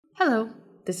Hello,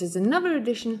 this is another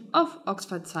edition of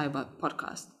Oxford Cyber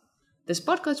Podcast. This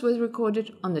podcast was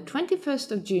recorded on the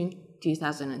 21st of June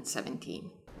 2017.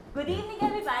 Good evening,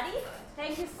 everybody.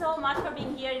 Thank you so much for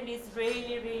being here in this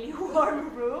really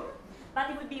warm room, but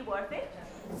it will be worth it.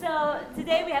 So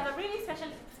today we have a really special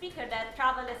speaker that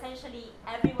traveled essentially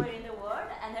everywhere in the world,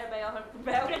 and her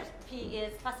biography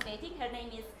is fascinating. Her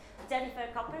name is Jennifer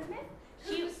Coopersmith.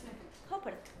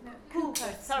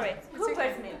 Coopersmith.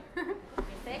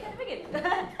 Mistake at the beginning.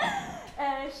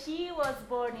 She was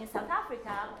born in South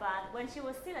Africa, but when she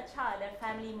was still a child, her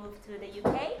family moved to the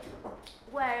UK,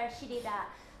 where she did a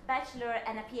bachelor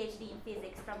and a PhD in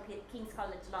physics from King's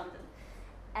College London.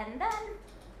 And then,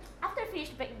 after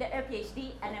finishing her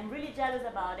PhD, and I'm really jealous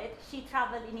about it, she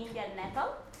traveled in India and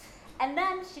Nepal. And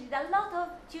then she did a lot of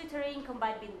tutoring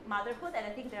combined with motherhood, and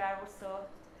I think there are also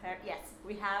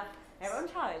we have her own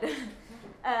child.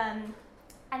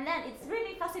 And then it's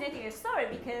really fascinating her story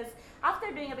because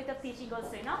after doing a bit of teaching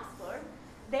also in Oxford,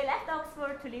 they left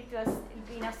Oxford to live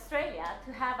in Australia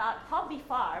to have a hobby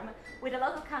farm with a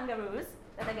lot of kangaroos.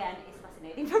 That again is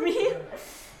fascinating for me.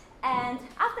 And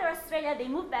after Australia, they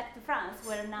moved back to France,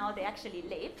 where now they actually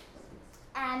live.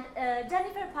 And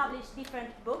Jennifer published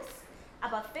different books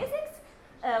about physics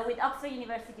with Oxford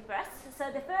University Press. So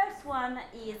the first one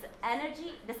is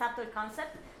Energy, the Subtle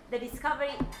Concept, the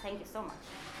discovery, thank you so much,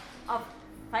 of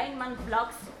Feynman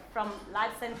blocks from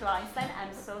Leibniz to Einstein.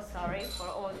 I'm so sorry for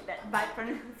all that bad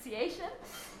pronunciation.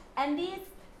 And this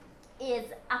is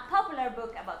a popular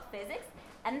book about physics.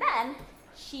 And then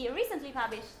she recently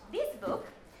published this book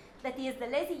that is The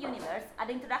Lazy Universe, an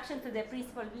introduction to the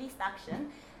principle of least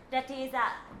action, that is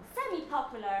a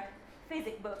semi-popular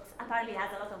physics book, apparently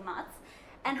has a lot of maths.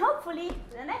 And hopefully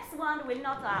the next one will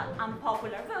not be an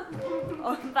unpopular book,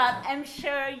 but I'm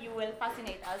sure you will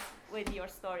fascinate us with your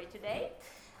story today.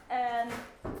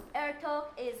 Her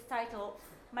talk is titled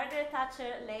Margaret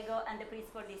Thatcher, Lego, and the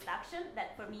Principle of Least Action.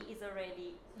 That for me is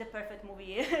already the perfect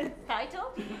movie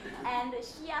title. And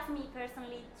she asked me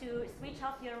personally to switch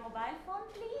off your mobile phone,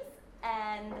 please.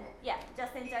 And yeah,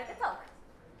 just enjoy the talk.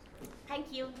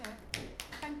 Thank you.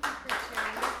 Thank you,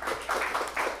 Christiana.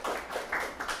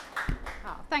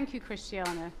 Thank you,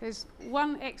 Christiana. There's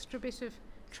one extra bit of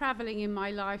travelling in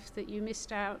my life that you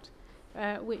missed out,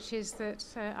 which is that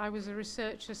I was a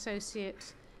research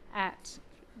associate at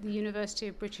the University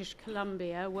of British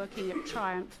Columbia, working at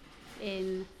Triumph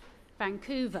in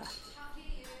Vancouver.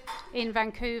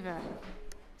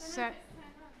 So,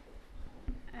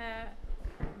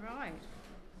 right.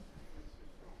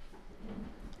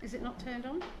 Is it not turned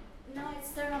on? No,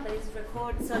 it's turned on, but it's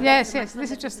recorded. So yes.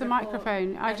 This is just the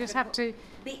microphone. I just have to.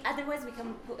 Otherwise, we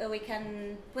can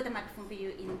put a microphone for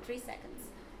you in 3 seconds.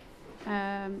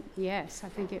 Yes, I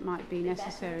think it might be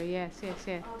necessary. Yes.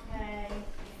 Okay.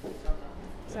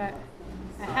 So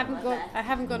I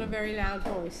haven't got a very loud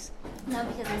voice. No,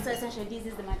 because so essentially this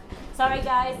is the microphone. Sorry,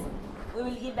 guys. We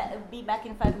will be back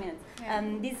in 5 minutes. Yeah.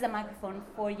 This is a microphone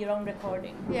for your own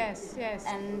recording. Yes.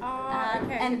 And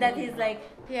okay. and that is like,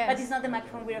 yes. But it's not the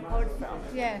microphone we record from.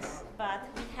 Yes. But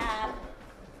we have.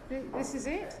 This is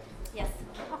it? Yes.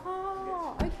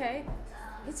 Oh, okay.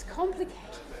 It's complicated.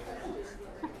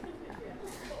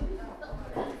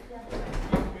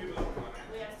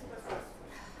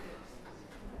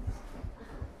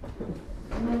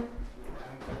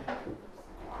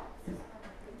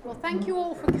 Well, thank you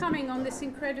all for coming on this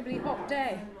incredibly hot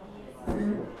day. You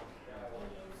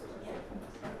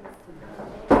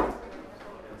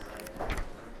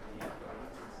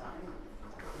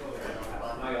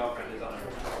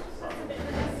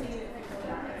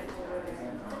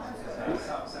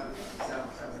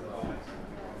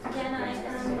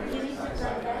need to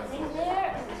plug that in there.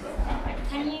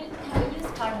 Can you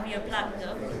use part of your plug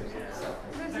though?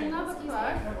 There's another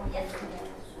plug. Yes.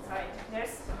 Sorry.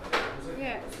 There's.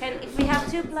 Yeah. If we have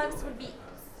 2 plugs, would be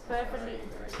perfectly.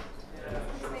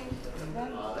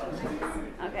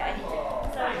 Okay.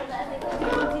 So I think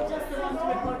we just want to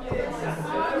record your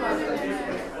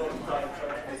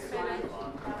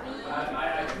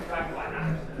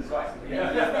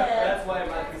That's why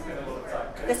Mike is going to look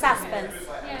like the suspense.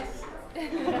 Yes.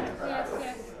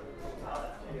 yes.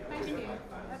 Thank you.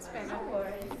 That's better. No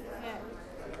worries. Yeah.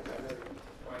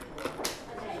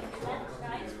 Okay, left,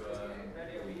 right.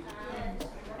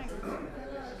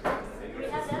 We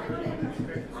have that one.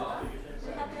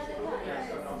 We have the other one.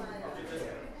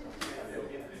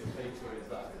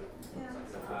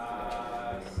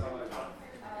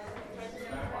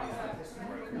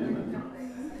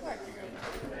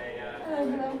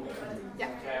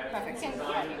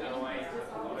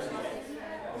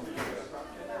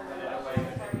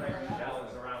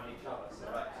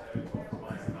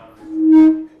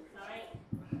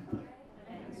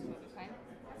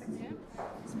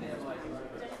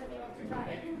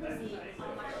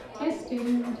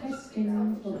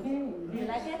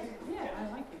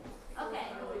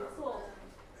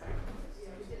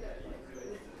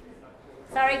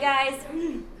 Sorry, guys.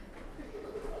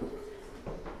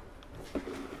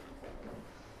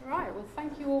 Right, well,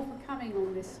 thank you all for coming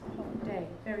on this hot day,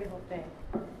 very hot day.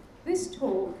 This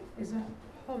talk is a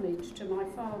homage to my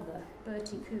father,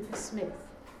 Bertie Cooper Smith,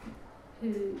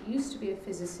 who used to be a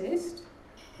physicist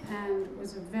and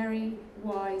was a very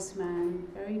wise man,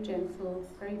 very gentle,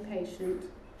 very patient.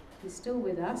 He's still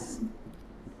with us,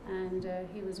 and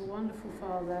he was a wonderful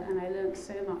father, and I learned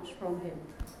so much from him.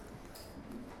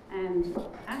 And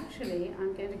actually,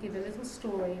 I'm going to give a little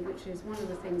story, which is one of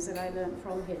the things that I learned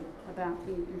from him about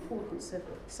the importance of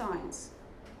science,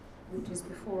 which is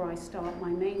before I start my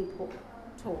main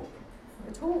talk.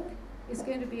 The talk is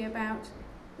going to be about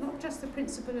not just the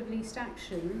principle of least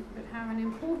action, but how an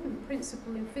important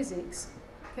principle in physics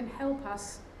can help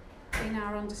us in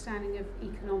our understanding of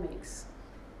economics.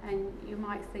 And you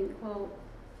might think, well,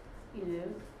 you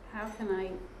know, how can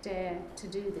I dare to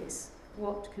do this?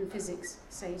 What can physics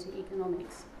say to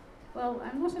economics? Well,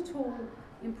 I'm not at all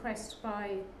impressed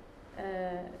by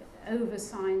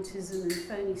over-scientism and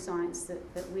phony science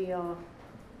that we are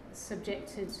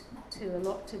subjected to a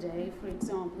lot today. For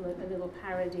example, a little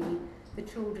parody, the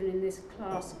children in this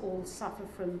class all suffer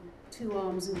from 2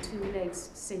 arms and 2 legs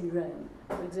syndrome,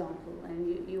 for example,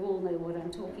 and you all know what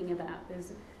I'm talking about.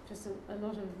 There's just a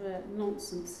lot of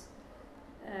nonsense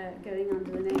going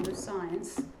under the name of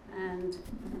science, and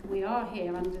we are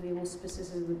here under the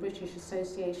auspices of the British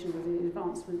Association for the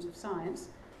Advancement of Science,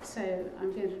 so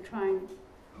I'm going to try and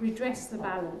redress the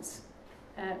balance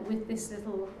with this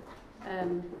little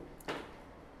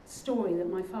story that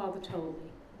my father told me,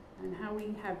 and how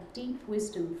we have deep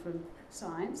wisdom from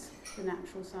science, the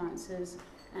natural sciences,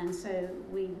 and so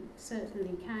we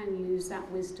certainly can use that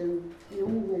wisdom in all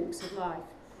walks of life.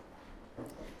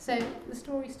 So the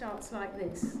story starts like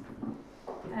this.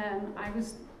 I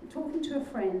was talking to a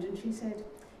friend and she said,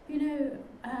 you know,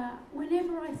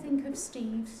 whenever I think of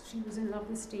Steve, she was in love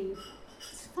with Steve,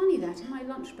 it's funny that in my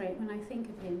lunch break when I think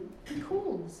of him, he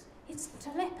calls. It's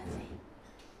telepathy.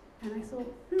 And I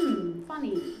thought,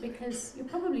 funny, because you're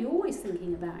probably always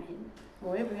thinking about him,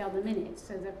 or every other minute,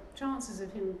 so the chances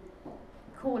of him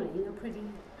calling are pretty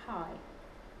high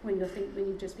when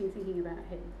you've just been thinking about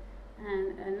him.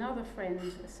 And another friend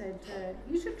said,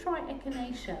 you should try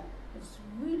echinacea. It's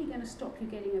really going to stop you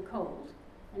getting a cold.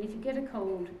 And if you get a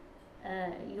cold,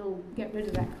 you'll get rid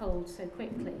of that cold so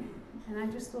quickly. And I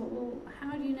just thought, well,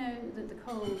 how do you know that the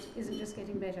cold isn't just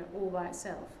getting better all by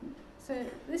itself? So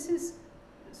this is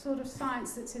sort of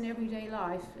science that's in everyday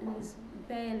life and is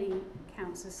barely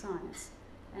counts as science.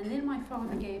 And then my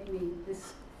father gave me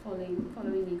this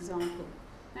following example.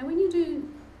 Now, when you do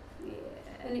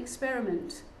an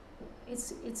experiment,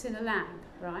 it's in a lab,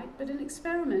 right? But an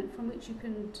experiment from which you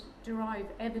can derive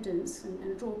evidence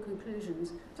and draw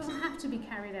conclusions doesn't have to be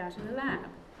carried out in a lab.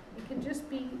 It can just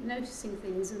be noticing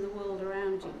things in the world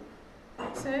around you.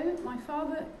 So my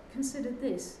father considered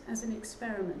this as an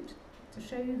experiment to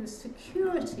show you the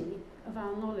security of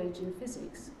our knowledge in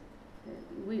physics.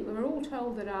 We're all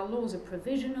told that our laws are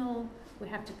provisional, we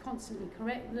have to constantly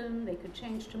correct them, they could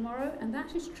change tomorrow, and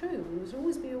that is true, we must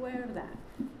always be aware of that.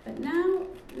 But now,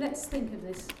 let's think of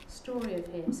this story of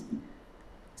his.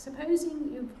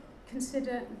 Supposing you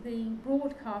consider the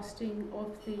broadcasting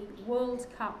of the World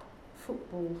Cup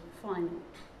football final.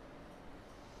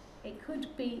 It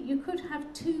could be, you could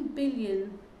have 2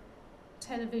 billion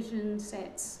television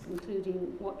sets,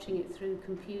 including watching it through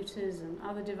computers and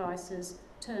other devices,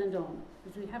 turned on,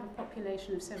 because we have a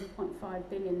population of 7.5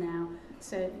 billion now,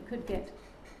 so you could get,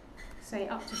 say,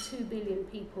 up to 2 billion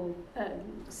people,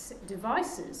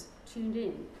 devices tuned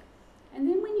in. And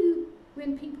then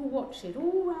when people watch it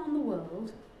all around the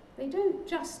world, they don't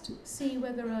just see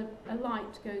whether a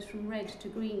light goes from red to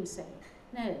green, say.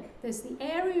 No, there's the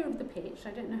area of the pitch. I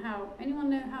don't know how,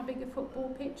 anyone know how big a football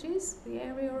pitch is, the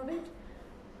area of it?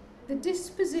 The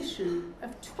disposition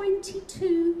of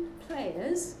 22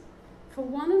 players for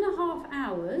 1.5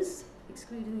 hours,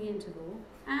 excluding the interval,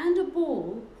 and a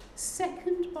ball,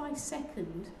 second by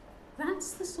second.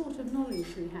 That's the sort of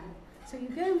knowledge we have. So you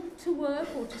go to work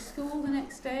or to school the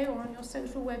next day or on your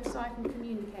social website and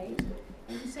communicate,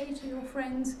 and you say to your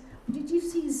friends, did you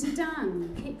see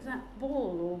Zidane kick that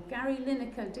ball, or Gary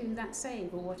Lineker do that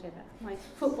save, or whatever? My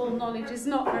football knowledge is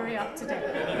not very up to date.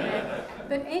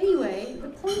 But anyway, the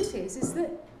point is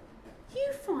that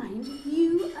you find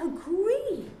you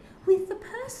agree with the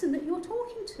person that you're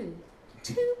talking to.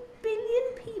 2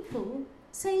 billion people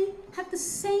have the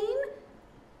same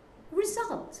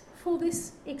result for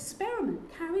this experiment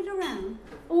carried around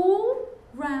all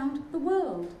round the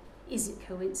world. Is it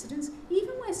coincidence?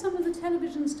 Even where some of the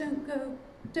televisions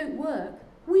don't work,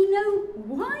 we know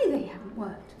why they haven't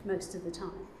worked most of the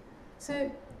time.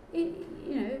 So,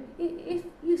 if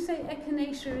you say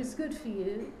echinacea is good for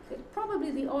you,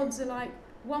 probably the odds are like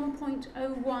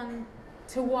 1.01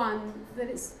 to 1 that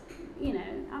it's,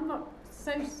 I'm not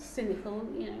so cynical,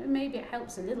 maybe it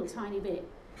helps a little tiny bit.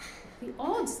 The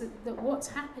odds that what's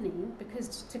happening,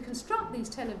 because to construct these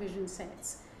television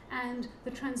sets and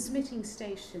the transmitting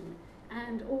station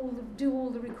and do all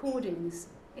the recordings,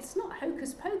 it's not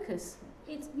hocus pocus.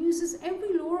 It uses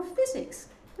every law of physics.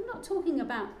 I'm not talking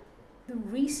about the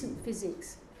recent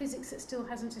physics that still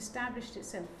hasn't established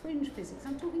itself, fringe physics.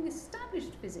 I'm talking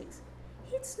established physics.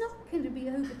 It's not going to be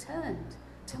overturned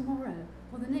tomorrow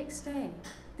or the next day.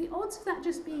 The odds of that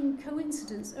just being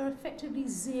coincidence are effectively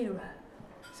 0.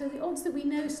 So the odds that we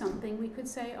know something, we could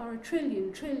say, are 1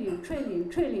 trillion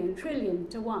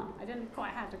to 1. I don't know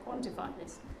quite how to quantify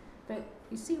this, but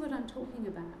you see what I'm talking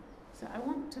about. So I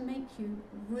want to make you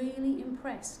really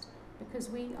impressed, because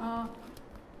we are,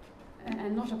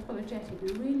 and not apologetic,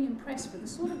 we're really impressed with the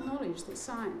sort of knowledge that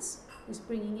science is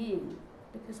bringing in,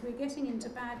 because we're getting into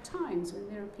bad times when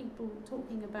there are people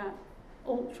talking about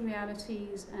alt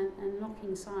realities and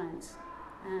knocking science,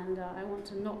 and I want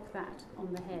to knock that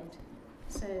on the head.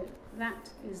 So that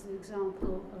is the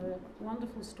example of a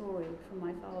wonderful story from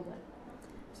my father.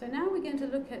 So now we're going to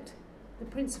look at the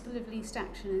principle of least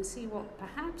action and see what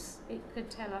perhaps it could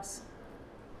tell us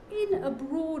in a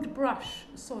broad brush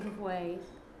sort of way,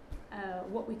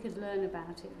 what we could learn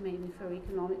about it, maybe for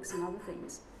economics and other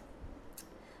things.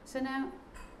 So now,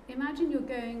 imagine you're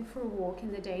going for a walk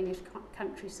in the Danish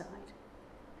countryside,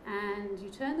 and you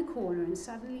turn the corner and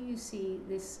suddenly you see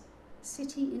this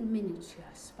city in miniature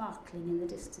sparkling in the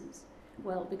distance.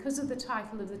 Well, because of the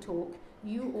title of the talk,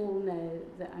 you all know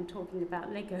that I'm talking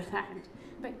about Legoland.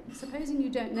 But supposing you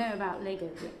don't know about Lego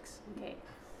bricks, okay?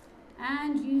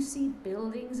 And you see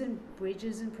buildings and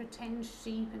bridges and pretend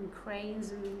sheep and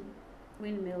cranes and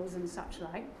windmills and such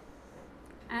like.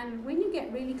 And when you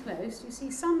get really close, you see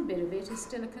some bit of it is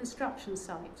still a construction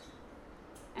site.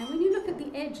 And when you look at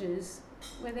the edges,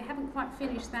 where they haven't quite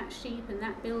finished that sheep and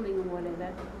that building or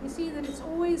whatever, you see that it's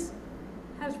always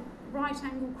has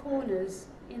right-angle corners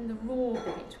in the raw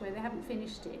bit where they haven't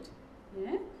finished it,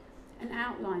 an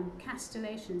outline,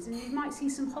 castellations, and you might see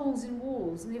some holes in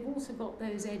walls, and they've also got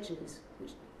those edges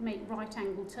which make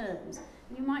right-angle turns.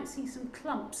 And you might see some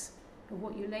clumps of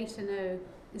what you later know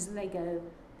is Lego,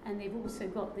 and they've also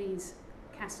got these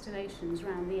castellations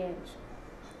around the edge.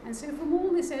 And so from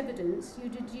all this evidence, you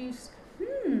deduce,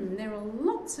 there are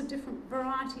lots of different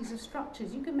varieties of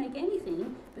structures. You can make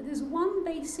anything, but there's one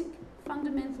basic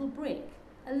fundamental brick,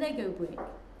 a Lego brick.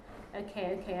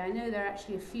 Okay, I know there are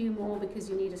actually a few more because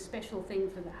you need a special thing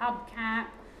for the hubcap,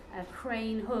 a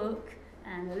crane hook,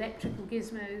 and electrical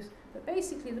gizmos. But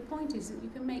basically the point is that you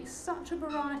can make such a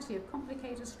variety of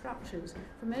complicated structures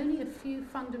from only a few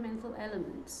fundamental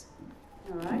elements.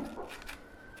 All right?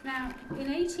 Now, in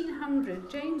 1800,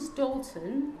 James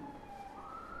Dalton,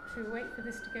 should we wait for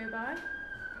this to go by?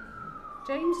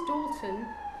 James Dalton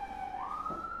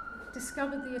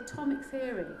discovered the atomic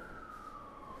theory,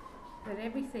 that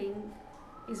everything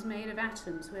is made of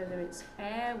atoms, whether it's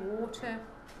air, water,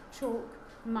 chalk,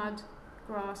 mud,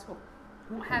 grass,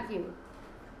 what have you.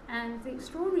 And the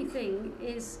extraordinary thing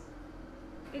is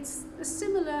it's a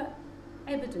similar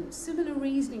evidence, similar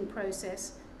reasoning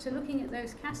process to looking at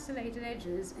those castellated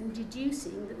edges and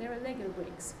deducing that there are Lego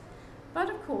bricks.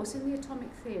 But of course, in the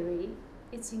atomic theory,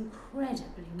 it's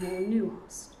incredibly more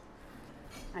nuanced.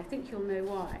 I think you'll know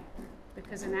why.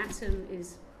 Because an atom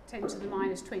is 10 to the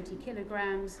minus 20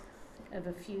 kilograms of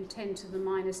a few 10 to the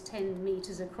minus 10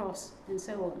 meters across, and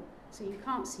so on. So you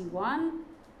can't see one,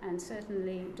 and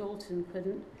certainly Dalton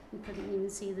couldn't. You couldn't even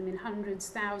see them in hundreds,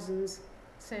 thousands.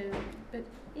 So, but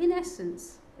in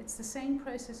essence, it's the same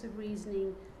process of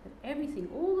reasoning that everything,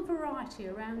 all the variety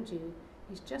around you,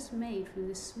 is just made from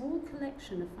this small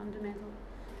collection of fundamental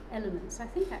elements. I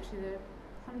think actually there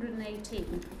are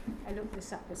 118. I looked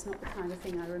this up, it's not the kind of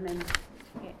thing I remember.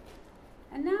 Okay.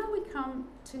 And now we come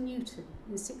to Newton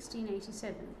in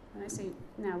 1687. When I say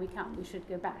now we come, we should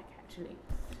go back actually,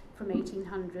 from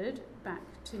 1800 back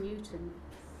to Newton.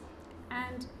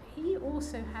 And he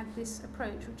also had this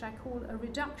approach, which I call a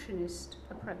reductionist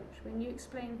approach, when you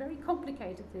explain very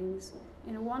complicated things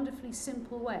in a wonderfully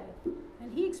simple way.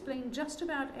 And he explained just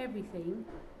about everything,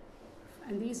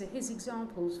 and these are his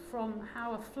examples, from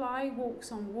how a fly walks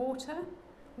on water,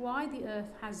 why the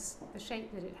Earth has the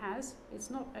shape that it has.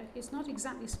 It's not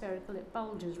exactly spherical, it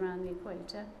bulges around the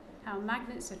equator, how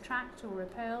magnets attract or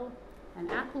repel, an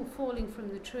apple falling from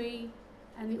the tree,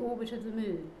 and the orbit of the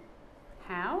moon.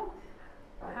 How?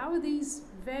 How are these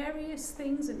various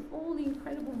things and all the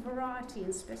incredible variety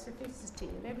and specificity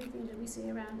of everything that we see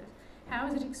around us, how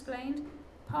is it explained?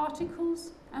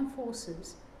 Particles and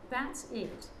forces, that's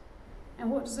it. And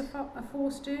what does a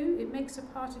force do? It makes a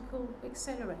particle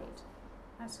accelerate,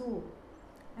 that's all.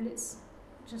 And it's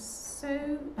just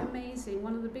so amazing,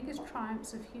 one of the biggest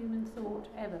triumphs of human thought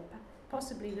ever,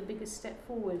 possibly the biggest step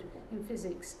forward in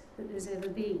physics that there's ever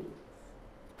been.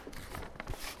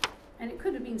 And it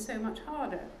could have been so much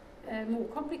harder, more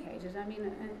complicated. I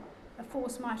mean, a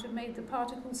force might have made the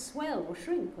particles swell or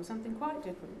shrink or something quite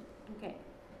different. Okay.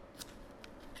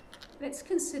 Let's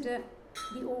consider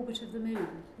the orbit of the moon.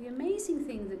 The amazing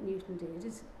thing that Newton did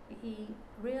is he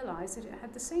realised that it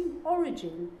had the same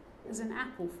origin as an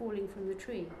apple falling from the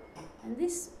tree. And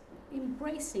this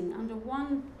embracing under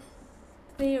one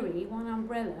theory, one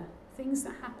umbrella, things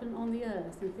that happen on the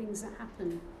Earth and things that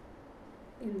happen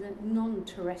in the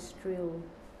non-terrestrial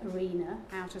arena,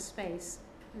 outer space,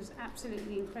 was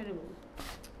absolutely incredible.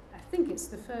 I think it's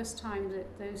the first time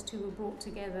that those two were brought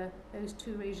together, those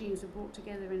two regimes were brought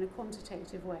together in a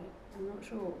quantitative way. I'm not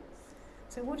sure.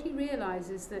 So what he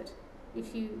realised is that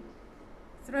if you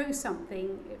throw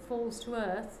something, it falls to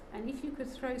Earth, and if you could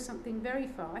throw something very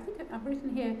far, I think I've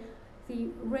written here, the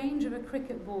range of a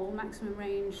cricket ball, maximum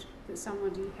range that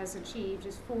somebody has achieved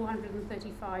is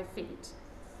 435 feet.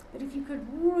 But if you could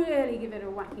really give it a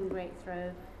whacking great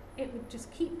throw, it would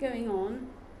just keep going on,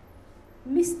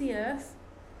 miss the Earth,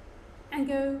 and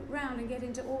go round and get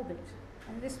into orbit.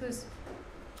 And this was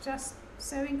just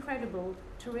so incredible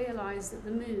to realise that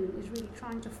the moon is really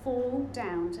trying to fall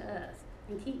down to Earth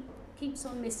and keeps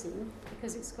on missing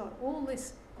because it's got all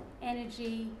this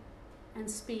energy and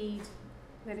speed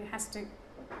that it has to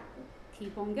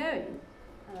keep on going.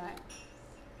 All right.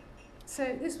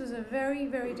 So this was a very,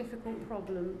 very difficult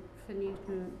problem for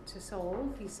Newton to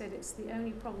solve. He said it's the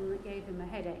only problem that gave him a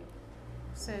headache.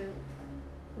 So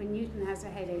when Newton has a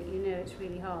headache, you know it's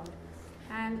really hard.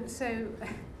 And so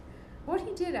what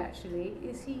he did actually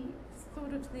is he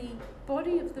thought of the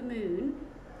body of the moon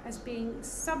as being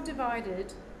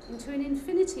subdivided into an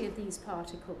infinity of these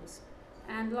particles,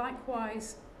 and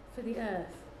likewise for the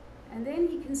Earth. And then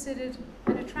he considered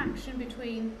an attraction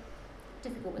between,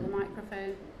 difficult with a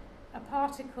microphone, a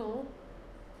particle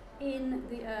in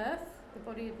the Earth, the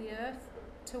body of the Earth,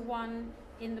 to one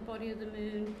in the body of the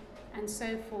moon, and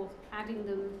so forth, adding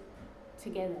them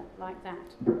together like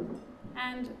that.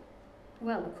 And,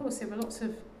 well, of course, there were lots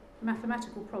of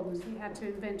mathematical problems. We had to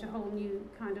invent a whole new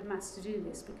kind of maths to do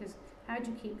this, because how do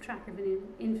you keep track of an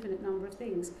infinite number of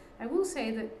things? I will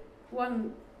say that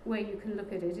one way you can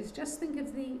look at it is just think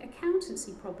of the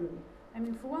accountancy problem. I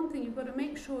mean, for one thing, you've got to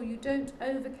make sure you don't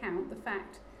overcount the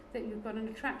fact that you've got an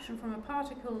attraction from a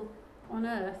particle on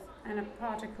Earth and a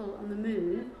particle on the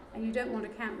moon, and you don't want to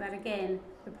count that again,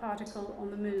 the particle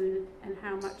on the moon and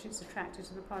how much it's attracted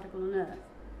to the particle on Earth.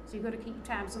 So you've got to keep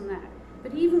tabs on that.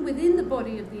 But even within the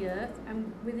body of the Earth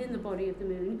and within the body of the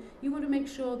moon, you want to make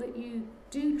sure that you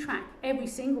do track every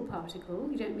single particle,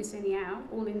 you don't miss any out,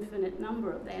 all infinite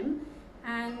number of them,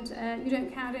 and you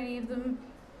don't count any of them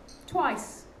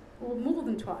twice or more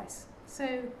than twice.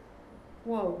 So,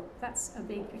 whoa, that's a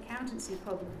big accountancy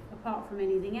problem, apart from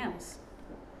anything else.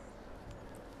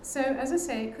 So, as I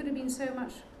say, it could have been so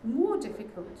much more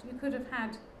difficult. You could have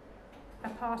had a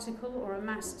particle or a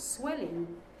mass swelling.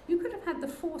 You could have had the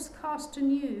force cast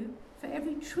anew for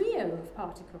every trio of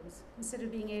particles, instead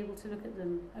of being able to look at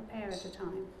them a pair at a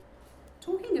time.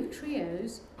 Talking of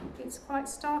trios, it's quite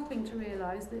startling to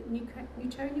realise that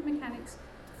Newtonian mechanics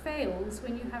fails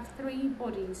when you have three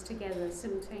bodies together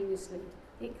simultaneously.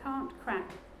 It can't crack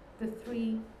the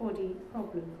three-body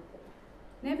problem.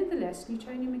 Nevertheless,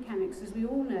 Newtonian mechanics, as we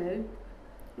all know,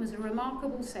 was a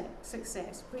remarkable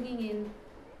success, bringing in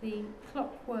the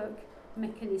clockwork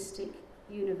mechanistic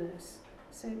universe.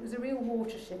 So it was a real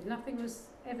watershed. Nothing was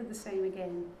ever the same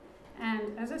again.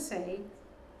 And as I say,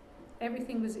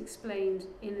 everything was explained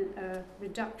in a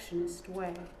reductionist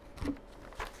way.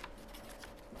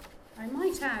 I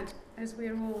might add, as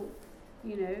we're all,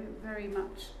 very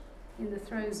much in the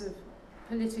throes of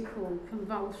political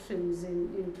convulsions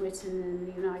in Britain and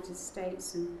the United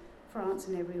States and France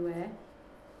and everywhere,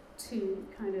 to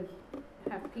kind of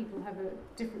have people have a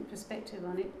different perspective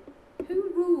on it.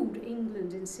 Who ruled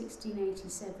England in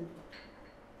 1687?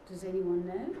 Does anyone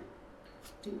know?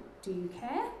 Do you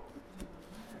care?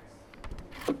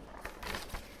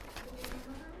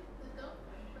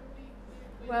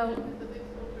 Well,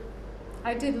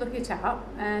 I did look it up,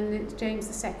 and it's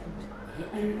James II.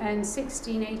 And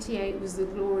 1688 was the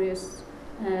glorious,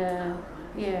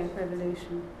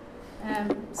 revolution.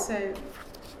 So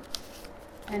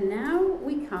And now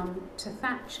we come to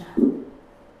Thatcher.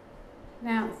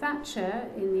 Now, Thatcher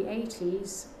in the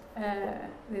 80s,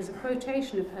 there's a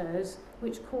quotation of hers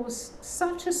which caused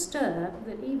such a stir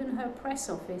that even her press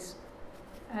office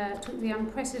took the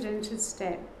unprecedented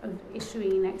step of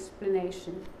issuing an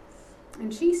explanation.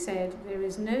 And she said, "There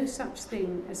is no such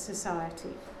thing as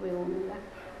society." We all know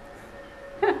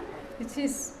that. It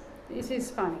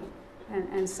is funny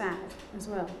and sad as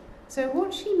well. So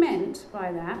what she meant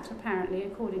by that, apparently,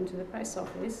 according to the press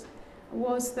office,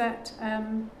 was that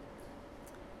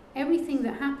everything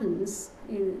that happens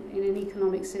in an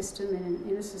economic system,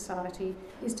 in a society,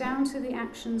 is down to the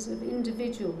actions of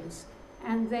individuals,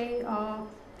 and they are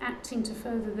acting to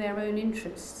further their own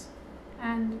interests.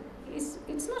 And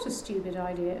it's not a stupid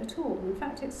idea at all. In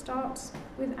fact, it starts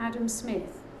with Adam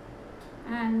Smith.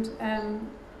 And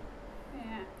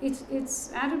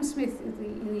it's Adam Smith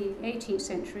in the 18th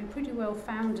century pretty well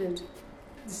founded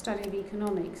the study of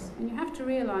economics. And you have to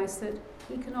realise that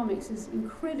economics is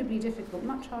incredibly difficult,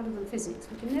 much harder than physics.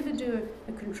 We can never do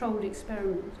a controlled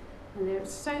experiment, and there are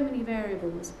so many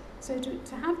variables. So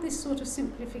to have this sort of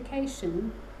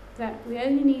simplification, that we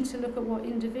only need to look at what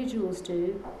individuals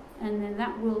do, and then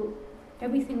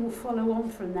everything will follow on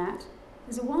from that,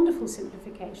 is a wonderful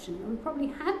simplification. And we probably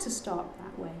had to start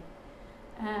that way.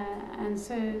 And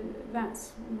so that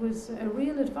was a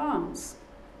real advance.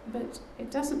 But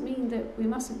it doesn't mean that we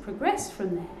mustn't progress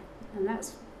from there. And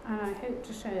I hope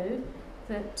to show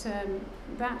that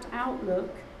that outlook,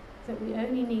 that we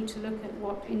only need to look at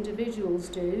what individuals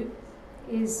do,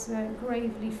 is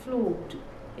gravely flawed.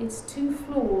 It's too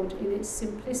flawed in its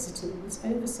simplicity. It's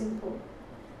oversimple.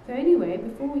 So anyway,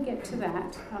 before we get to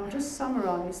that, I'll just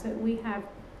summarise that we have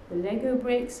the Lego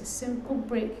bricks. A simple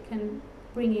brick can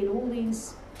bring in all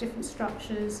these different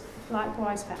structures.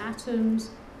 Likewise for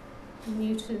atoms,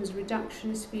 Newton's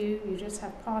reductionist view, you just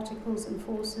have particles and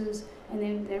forces, and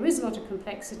then there is a lot of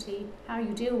complexity. How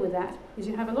you deal with that is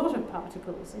you have a lot of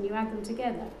particles and you add them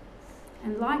together.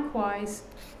 And likewise,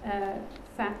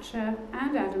 Thatcher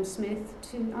and Adam Smith,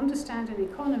 to understand an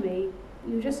economy,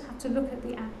 you just have to look at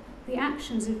the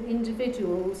actions of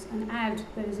individuals and add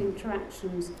those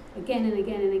interactions again and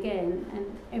again and again, and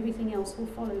everything else will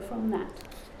follow from that.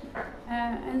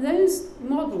 And those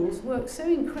models work so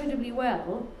incredibly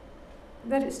well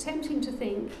that it's tempting to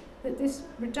think that this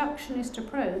reductionist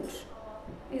approach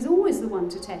is always the one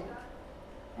to take.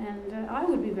 And I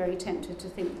would be very tempted to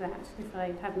think that if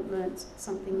I hadn't learnt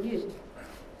something new.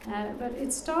 But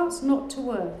it starts not to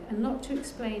work and not to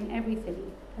explain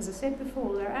everything. As I said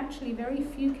before, there are actually very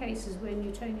few cases where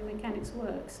Newtonian mechanics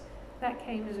works. That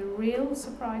came as a real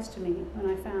surprise to me when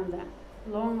I found that,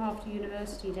 long after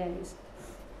university days.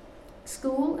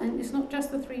 School, and it's not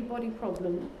just the three-body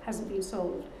problem hasn't been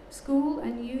solved. School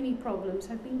and uni problems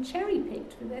have been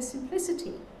cherry-picked for their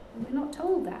simplicity, and we're not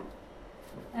told that.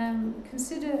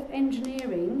 Consider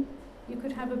engineering. You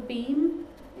could have a beam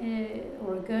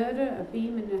or a girder, a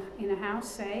beam in a house,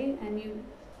 say, and you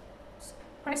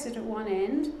press it at one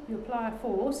end, you apply a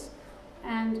force,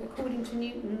 and according to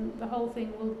Newton, the whole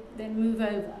thing will then move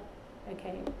over.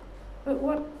 Okay, but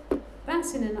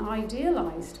that's in an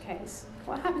idealized case.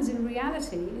 What happens in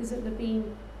reality is that the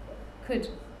beam could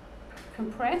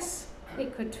compress,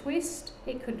 it could twist,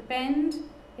 it could bend,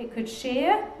 it could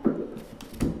shear.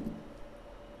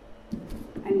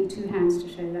 I need two hands to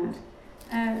show that.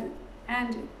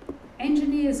 And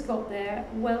engineers got there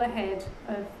well ahead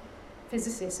of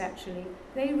physicists, actually.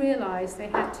 They realised they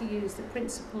had to use the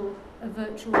principle of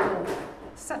virtual work.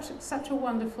 Such a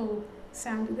wonderful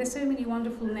sound. There's so many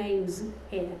wonderful names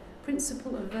here.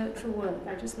 Principle of virtual work.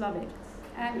 I just love it.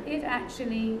 And it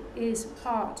actually is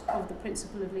part of the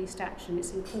principle of least action.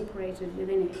 It's incorporated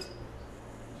within it.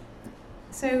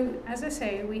 So, as I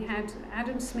say, we had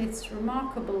Adam Smith's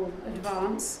remarkable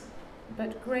advance,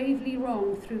 but gravely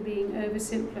wrong through being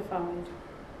oversimplified.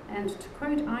 And to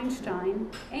quote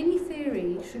Einstein, any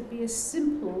theory should be as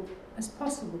simple as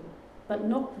possible, but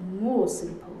not more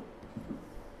simple.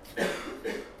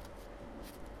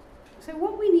 So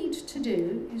what we need to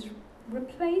do is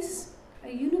replace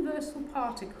a universal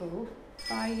particle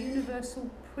by a universal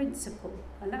principle,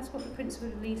 and that's what the principle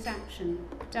of least action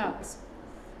does.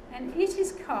 And it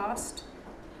is cast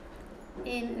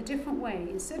in a different way.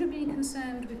 Instead of being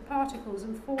concerned with particles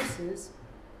and forces,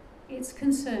 it's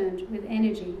concerned with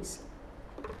energies.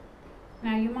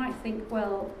 Now you might think,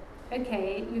 well,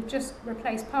 okay, you've just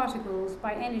replaced particles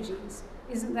by energies.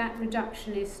 Isn't that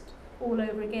reductionist all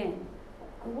over again?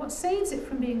 But what saves it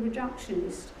from being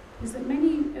reductionist is that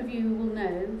many of you will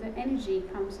know that energy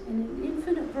comes in an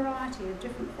infinite variety of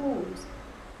different forms.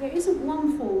 There isn't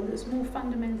one form that's more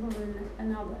fundamental than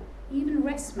another. even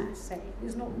rest mass, say,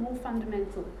 is not more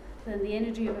fundamental than the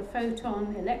energy of a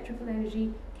photon, electrical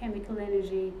energy, chemical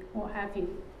energy, what have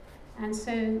you. And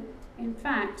so, in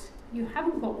fact, you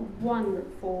haven't got one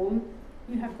form,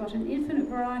 you have got an infinite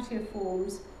variety of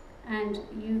forms, and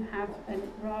you have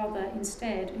rather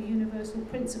instead a universal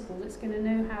principle that's going to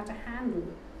know how to handle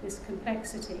this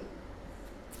complexity.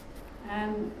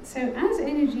 So as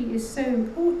energy is so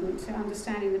important to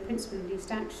understanding the principle of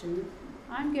least action,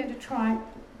 I'm going to try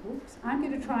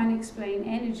and explain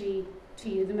energy to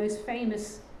you, the most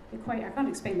famous equation. I can't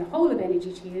explain the whole of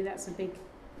energy to you, that's a big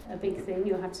thing,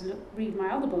 you'll have to read my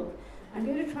other book. I'm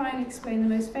going to try and explain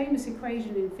the most famous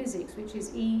equation in physics, which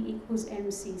is E equals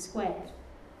mc squared.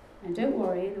 And don't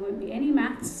worry, there won't be any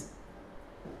maths,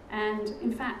 and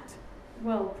in fact,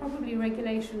 well, probably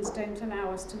regulations don't allow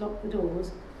us to lock the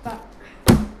doors, but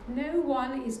no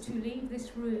one is to leave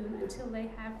this room until they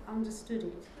have understood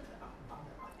it.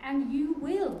 And you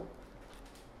will.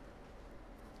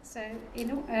 So E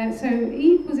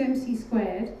equals mc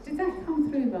squared. Did that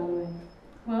come through, by the way?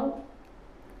 Well,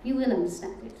 you will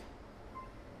understand it.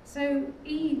 So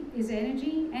E is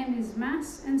energy, m is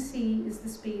mass, and c is the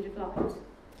speed of light.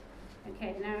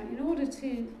 Okay, now in order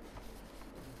to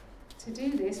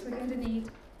do this, we're going to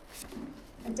need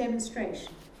a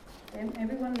demonstration.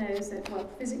 Everyone knows that, well,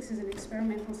 physics is an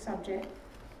experimental subject.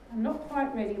 I'm not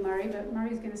quite ready, Murray, but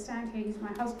Murray's going to stand here. He's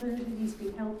my husband, and he's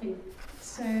been helping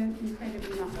so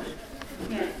incredibly much.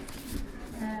 Yeah.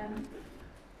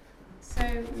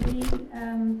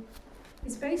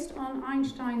 It's based on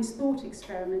Einstein's thought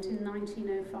experiment in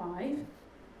 1905,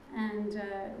 and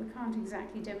we can't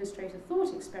exactly demonstrate a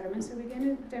thought experiment, so we're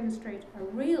going to demonstrate a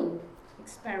real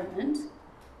experiment,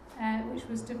 which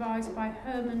was devised by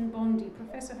Hermann Bondi,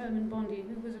 Professor Hermann Bondi,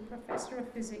 who was a professor of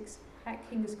physics at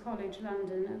King's College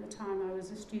London at the time I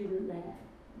was a student there.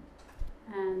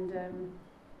 And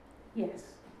yes,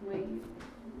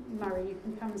 Murray, you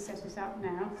can come and set us up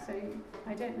now. So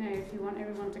I don't know if you want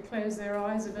everyone to close their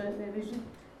eyes, avert their vision.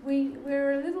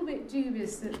 We're a little bit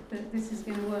dubious that this is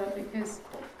going to work, because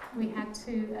we had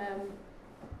to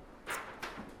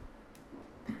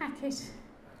pack it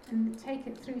and take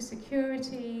it through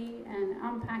security and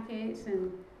unpack it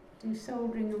and do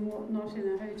soldering and whatnot in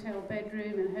a hotel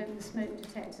bedroom and hope the smoke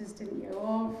detectors didn't go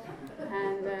off.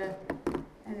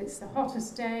 And it's the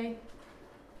hottest day.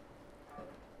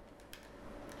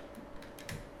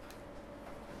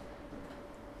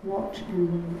 Watch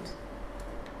and wait.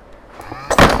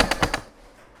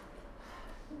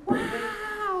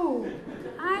 Wow!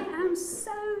 I am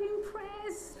so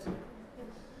impressed.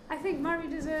 I think Murray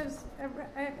deserves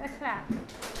a clap.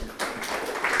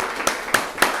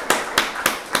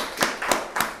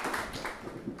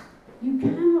 You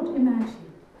cannot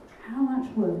imagine how much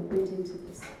work went into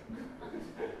this.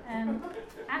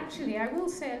 Actually, I will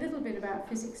say a little bit about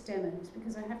physics demos,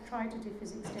 because I have tried to do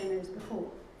physics demos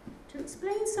before. To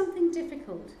explain something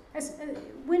difficult,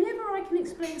 whenever I can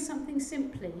explain something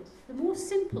simply, the more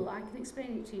simple I can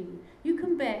explain it to you, you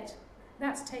can bet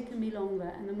that's taken me longer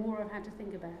and the more I've had to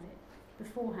think about it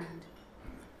beforehand.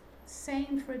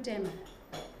 Same for a demo.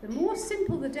 The more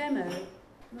simple the demo,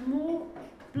 the more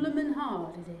bloomin'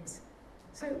 hard it is.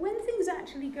 So when things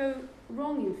actually go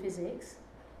wrong in physics,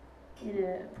 in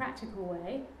a practical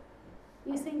way,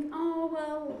 you think, oh,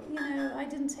 well, I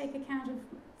didn't take account of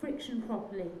friction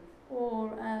properly.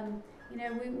 Or,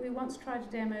 we once tried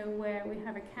a demo where we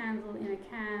have a candle in a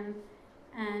can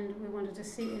and we wanted to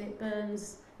see, and it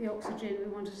burns the oxygen,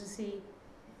 we wanted to see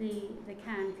the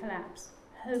can collapse.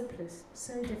 Hopeless,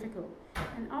 so difficult.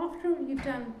 And after you've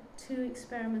done 2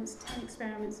 experiments, 10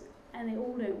 experiments, and they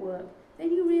all don't work,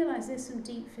 then you realise there's some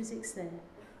deep physics there.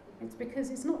 It's because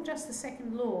it's not just the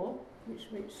second law, which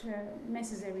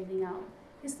messes everything up.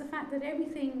 It's the fact that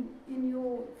everything in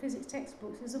your physics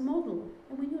textbooks is a model,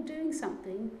 and when you're doing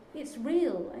something, it's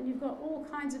real, and you've got all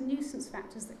kinds of nuisance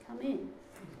factors that come in.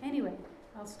 Anyway,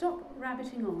 I'll stop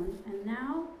rabbiting on, and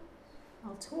now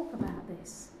I'll talk about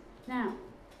this. Now,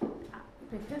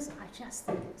 because I just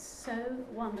think it's so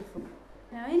wonderful.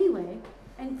 Now anyway,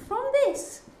 and from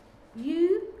this,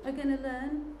 you are going to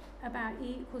learn about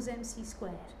E equals mc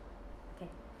squared.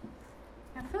 Okay.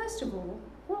 Now first of all,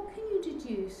 what can you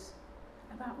deduce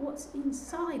about what's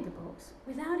inside the box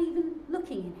without even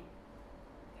looking in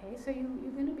it? Okay, so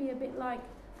you're going to be a bit like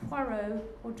Poirot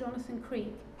or Jonathan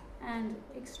Creek and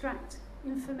extract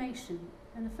information.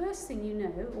 And the first thing you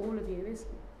know, all of you, is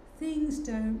things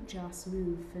don't just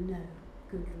move for no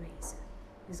good reason.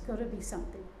 There's got to be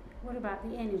something. What about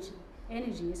the energy?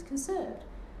 Energy is conserved.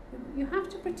 You have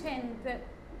to pretend that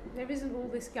there isn't all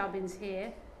this gubbins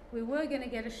here. We were going to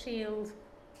get a shield,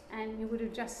 and you would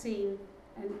have just seen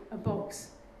a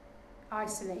box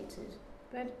isolated.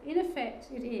 But in effect,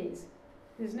 it is.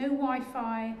 There's no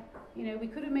Wi-Fi. You know, we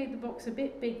could have made the box a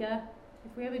bit bigger.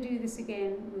 If we ever do this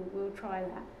again, we'll try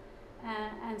that.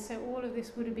 And so all of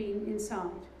this would have been inside.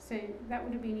 So that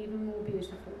would have been even more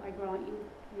beautiful, I grant you.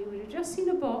 You would have just seen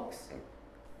a box,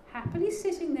 happily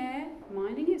sitting there,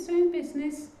 minding its own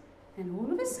business, and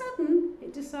all of a sudden,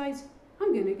 it decides,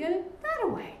 I'm going to go that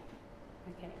way.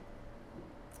 Okay.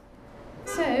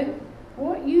 So,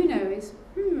 what you know is,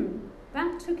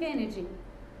 that took energy.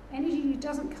 Energy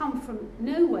doesn't come from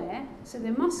nowhere, so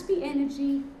there must be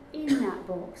energy in that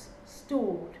box,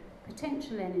 stored,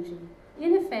 potential energy.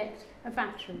 In effect, a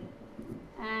battery.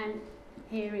 And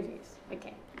here it is.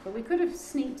 Okay. But we could have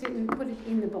sneaked it and put it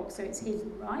in the box so it's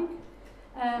hidden, right?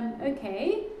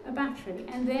 Okay, a battery.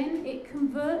 And then it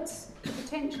converts the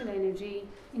potential energy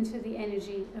into the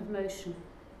energy of motion.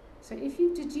 So if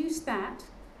you deduce that,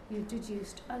 you've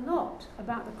deduced a lot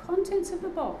about the contents of the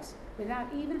box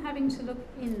without even having to look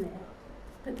in there.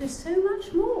 But there's so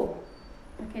much more.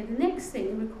 Okay, the next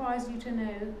thing requires you to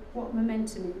know what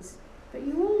momentum is. But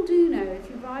you all do know, if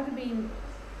you've either been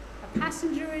a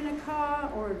passenger in a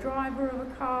car or a driver of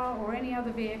a car or any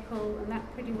other vehicle, and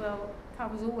that pretty well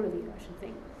covers all of you, I should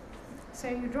think. So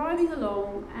you're driving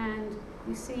along and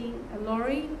you see a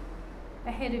lorry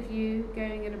ahead of you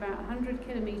going at about 100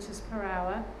 kilometers per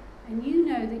hour, and you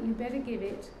know that you better give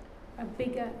it a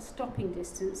bigger stopping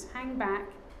distance, hang back,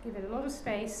 give it a lot of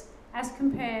space, as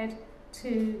compared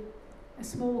to a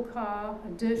small car, a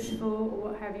deux chevaux or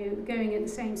what have you, going at the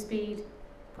same speed.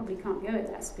 Probably can't go at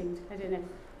that speed, I don't know,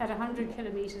 at 100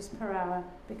 kilometers per hour,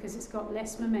 because it's got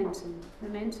less momentum.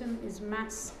 Momentum is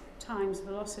mass times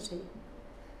velocity.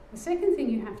 The second thing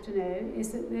you have to know is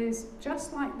that there's,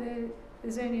 just like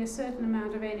there's only a certain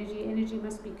amount of energy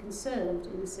must be conserved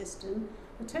in the system,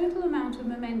 the total amount of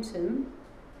momentum,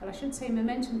 well, I should say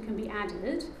momentum can be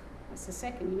added. That's the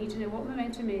second. You need to know what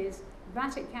momentum is,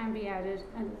 that it can be added,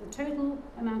 and the total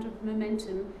amount of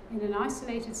momentum in an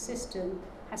isolated system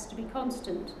has to be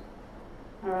constant.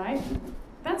 All right?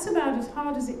 That's about as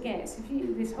hard as it gets.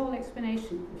 This whole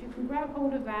explanation, if you can grab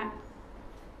hold of that,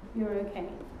 you're okay.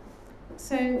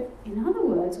 So, in other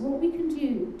words, what we can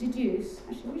deduce,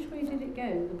 actually, which way did it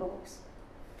go, the box?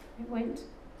 It went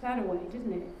that way,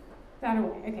 didn't it? That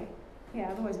away, okay.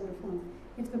 Yeah, otherwise it would have fallen.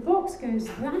 If the box goes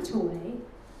that away,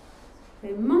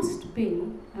 there must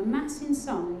be a mass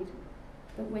inside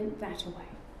that went that away.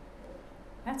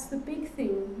 That's the big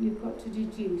thing you've got to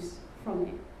deduce from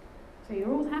it. So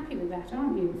you're all happy with that,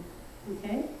 aren't you?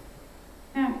 Okay?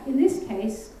 Now, in this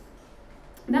case,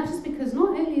 that is because not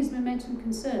only is momentum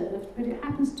conserved, but it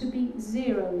happens to be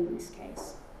zero in this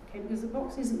case. Okay, because the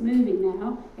box isn't moving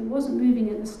now, it wasn't moving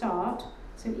at the start,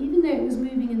 so even though it was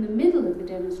moving in the middle of the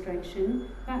demonstration,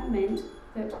 that meant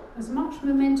that as much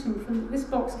momentum from this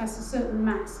box has a certain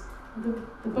mass,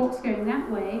 the box going that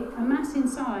way, a mass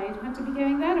inside had to be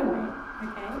going that way.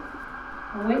 Okay?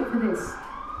 I'll wait for this.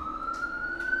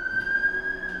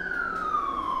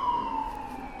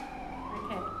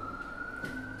 Okay.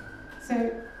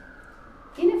 So,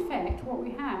 in effect, what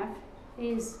we have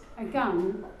is a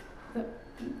gun that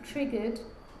triggered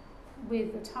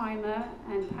with a timer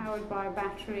and powered by a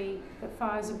battery that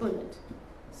fires a bullet.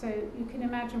 So you can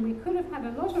imagine we could have had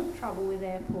a lot of trouble with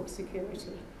airport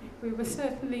security. We were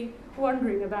certainly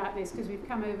wondering about this because we've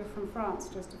come over from France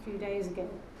just a few days ago.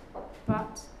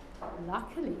 But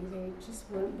luckily they just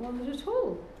weren't bothered at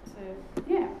all. So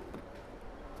yeah.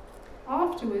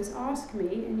 Afterwards ask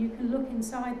me and you can look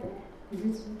inside there.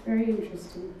 This is very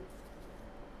interesting.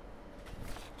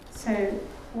 So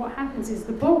what happens is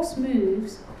the box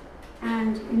moves,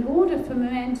 and in order for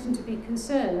momentum to be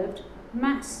conserved,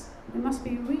 there must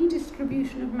be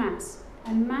redistribution of mass,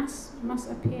 and mass must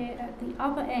appear at the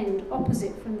other end,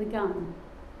 opposite from the gun.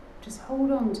 Just hold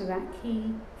on to that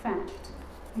key fact.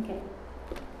 Okay.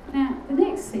 Now, the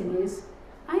next thing is,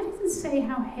 I didn't say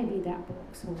how heavy that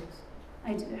box was.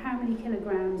 How many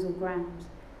kilograms or grams.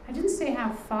 I didn't say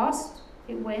how fast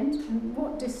it went and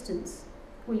what distance.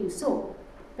 Well, you saw.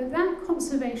 But that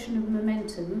conservation of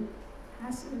momentum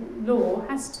law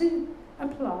has to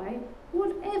apply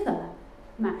whatever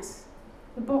mass.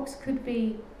 The box could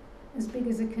be as big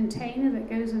as a container that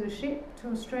goes on a ship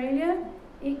to Australia.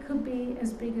 It could be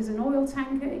as big as an oil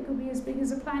tanker. It could be as big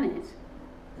as a planet.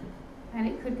 And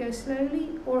it could go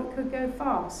slowly or it could go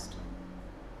fast.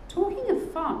 Talking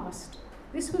of fast,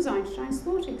 this was Einstein's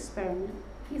thought experiment.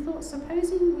 He thought,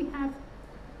 supposing we have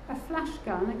a flash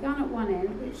gun, a gun at one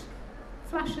end, which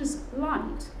flashes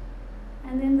light,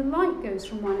 and then the light goes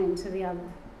from one end to the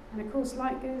other. And of course,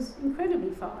 light goes incredibly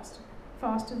fast,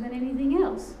 faster than anything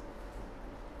else.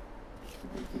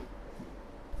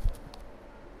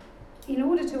 in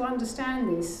order to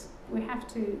understand this, we have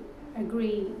to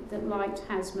agree that light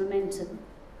has momentum,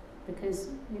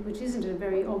 which isn't a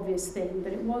very obvious thing,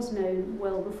 but it was known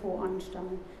well before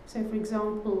Einstein. So, for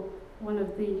example, one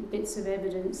of the bits of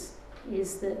evidence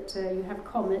is that you have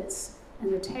comets,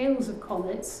 and the tails of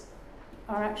comets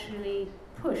are actually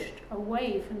pushed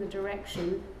away from the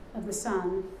direction of the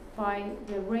sun by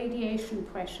the radiation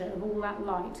pressure of all that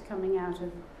light coming out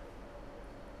of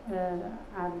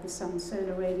the sun,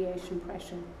 solar radiation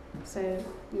pressure. So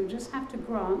you just have to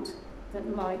grant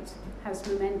that light has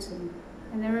momentum.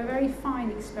 And there are very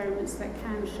fine experiments that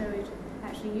can show it.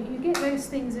 Actually, you get those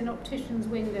things in opticians'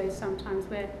 windows sometimes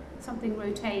where something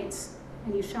rotates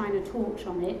and you shine a torch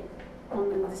on it,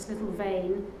 on this little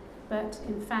vein. But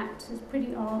in fact, it's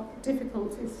pretty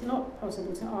difficult. It's not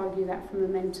possible to argue that from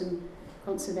momentum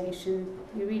conservation.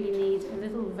 You really need a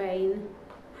little vein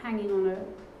hanging on a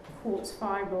quartz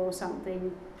fibre or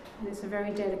something, and it's a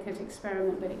very delicate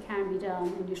experiment, but it can be done,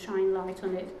 and you shine light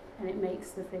on it and it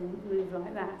makes the thing move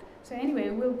like that. So anyway,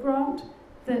 we'll grant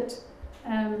that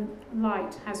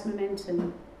light has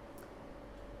momentum.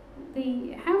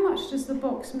 How much does the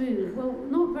box move? Well,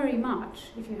 not very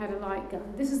much if you had a light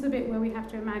gun. This is the bit where we have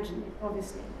to imagine it,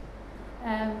 obviously.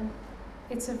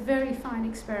 It's a very fine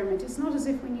experiment. It's not as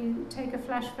if when you take a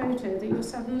flash photo that you're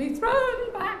suddenly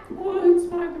thrown backwards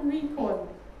by the recoil.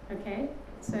 Okay?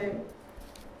 So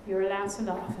you're allowed to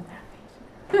laugh at that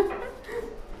bit.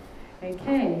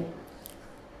 Okay.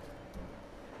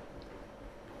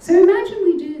 So imagine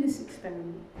we do this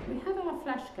experiment. We have our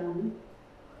flash gun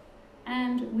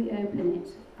and we open it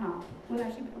up. Well,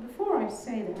 actually, before I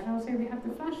say that, I'll say we have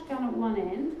the flash gun at one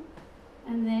end,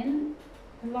 and then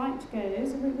the light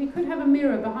goes. We could have a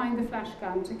mirror behind the flash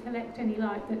gun to collect any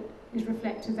light that is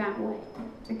reflected that way.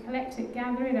 To collect it,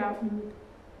 gather it up, and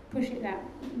push it that,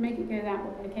 make it go that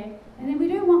way, okay? And then we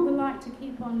don't want the light to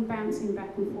keep on bouncing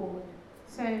back and forward.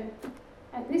 So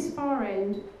at this far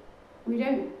end, we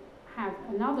don't have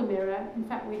another mirror. In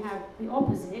fact, we have the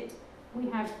opposite. We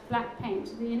have black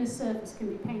paint. The inner surface can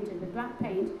be painted with black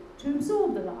paint to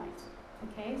absorb the light,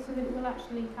 okay, so that it will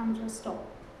actually come to a stop.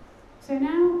 So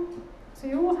now, so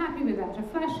you're all happy with that. A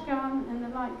flash gun and the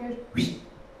light goes whoosh,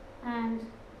 and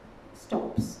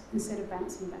stops instead of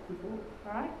bouncing back and forth,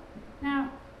 all right?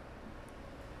 Now,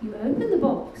 you open the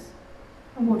box,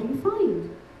 and what do you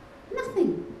find?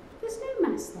 Nothing. There's no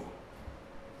mass there.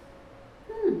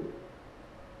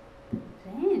 But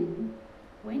then,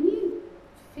 when you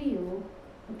feel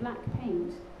the black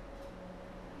paint,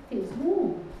 it feels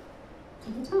warm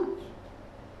to the touch.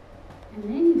 And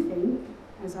then you think,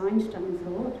 as Einstein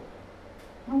thought,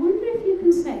 I wonder if you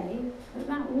can say that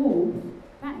that warmth,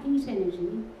 that heat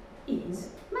energy, is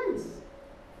mass.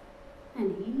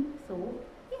 And he thought,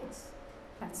 yes,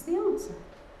 that's the answer.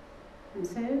 And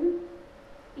so,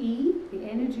 E, the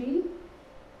energy,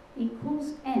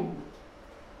 equals M.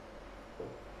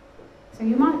 So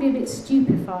you might be a bit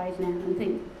stupefied now and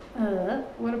think,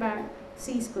 what about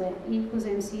C squared? E equals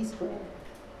mc squared.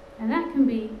 And that can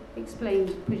be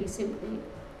explained pretty simply.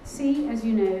 C, as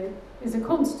you know, is a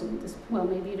constant. Well,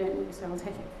 maybe you don't know, so I'll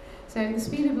tell you. So the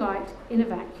speed of light in a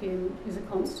vacuum is a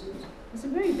constant. It's a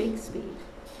very big speed,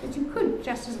 but you could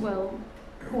just as well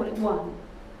call it 1,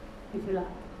 if you like.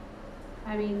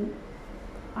 I mean,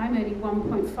 I'm only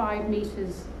 1.5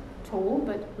 meters tall,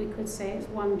 but we could say it's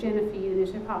 1 Jennifer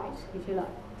unit of height, if you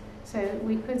like. So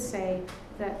we could say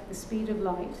that the speed of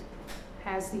light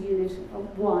has the unit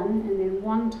of 1, and then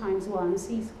 1 times 1,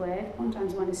 c squared, 1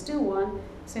 times 1 is still 1,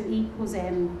 so E equals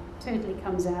m totally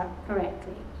comes out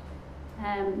correctly.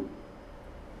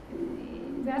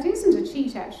 That isn't a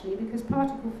cheat, actually, because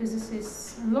particle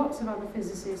physicists and lots of other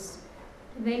physicists,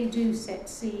 they do set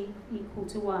C equal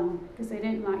to 1, because they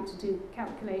don't like to do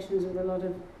calculations with a lot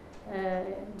of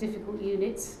difficult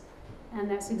units, and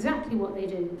that's exactly what they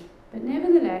do. But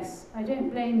nevertheless, I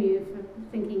don't blame you for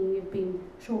thinking you've been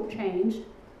shortchanged,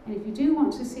 and if you do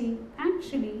want to see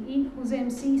actually E equals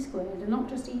mc squared and not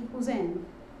just E equals m,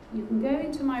 you can go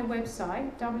into my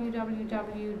website,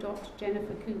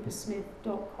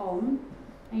 www.jennifercoopersmith.com,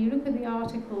 and you look at the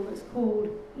article that's called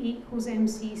E equals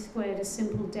mc squared, a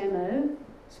simple demo.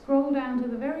 Scroll down to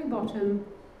the very bottom,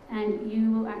 and you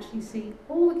will actually see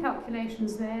all the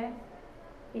calculations there.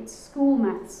 It's school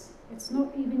maths. It's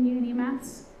not even uni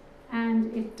maths,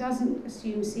 and it doesn't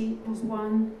assume C equals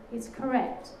 1. It's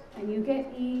correct, and you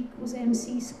get E equals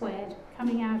mc squared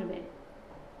coming out of it.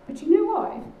 But you know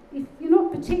what? If you're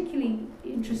not particularly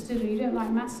interested or you don't like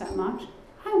maths that much,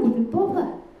 I wouldn't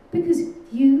bother, because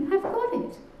you have got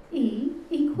it. E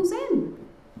equals m.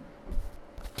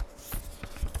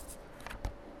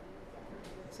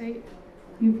 So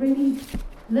you've really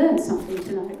learned something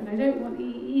tonight, but I don't want,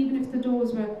 even if the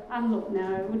doors were unlocked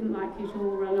now, I wouldn't like you to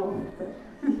all run off. But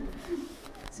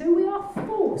so we are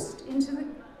forced into the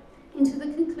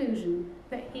conclusion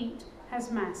that heat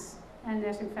has mass, and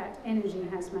that in fact energy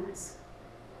has mass.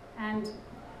 And,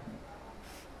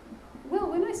 well,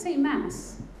 when I say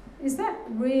mass, is that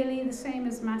really the same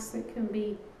as mass that can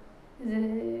be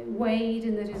weighed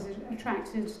and that is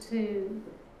attracted to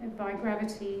by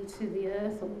gravity to the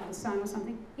Earth or the Sun or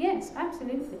something? Yes,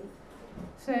 absolutely.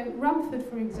 So Rumford,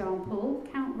 for example,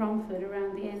 Count Rumford,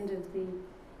 around the end of the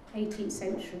 18th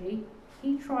century,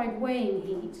 he tried weighing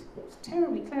heat. It was a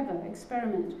terribly clever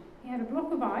experiment. He had a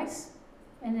block of ice,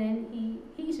 and then he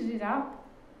heated it up,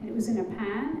 and it was in a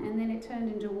pan, and then it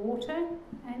turned into water,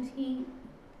 and he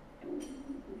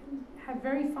had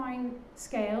very fine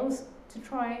scales to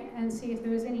try and see if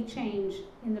there was any change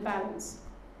in the balance.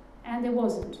 And there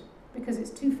wasn't, because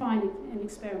it's too fine an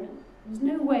experiment. There was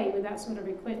no way with that sort of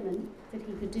equipment that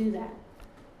he could do that.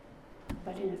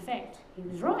 But in effect, he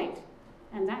was right.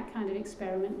 And that kind of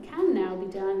experiment can now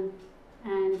be done.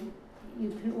 And you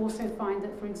can also find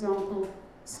that, for example,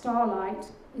 starlight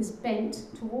is bent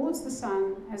towards the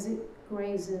sun as it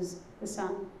grazes the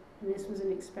sun. And this was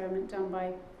an experiment done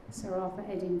by Sir Arthur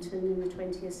Eddington in the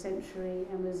 20th century,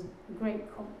 and was a great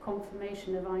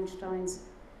confirmation of Einstein's,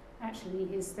 actually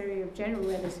his theory of general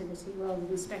relativity rather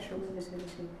than special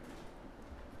relativity.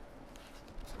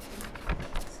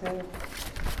 So,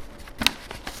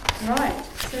 right,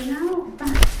 so now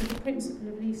back to the principle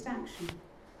of least action.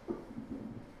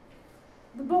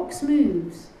 The box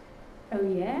moves. Oh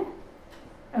yeah?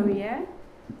 Oh yeah?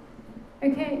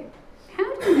 Okay,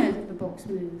 how do you know that the box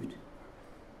moved?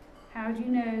 How do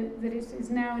you know that it is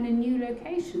now in a new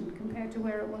location compared to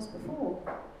where it was before?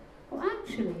 Well,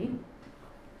 actually,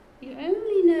 you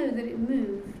only know that it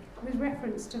moved with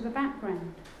reference to the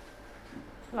background.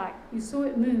 Like, you saw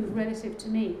it move relative to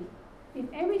me. If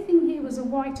everything here was a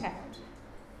whiteout,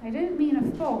 I don't mean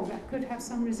a fog that could have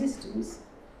some resistance.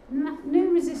 No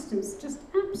resistance, just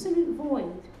absolute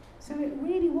void. So it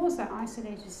really was that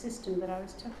isolated system that I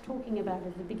was talking about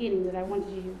at the beginning that I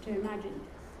wanted you to imagine.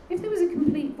 If there was a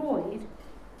complete void,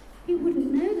 you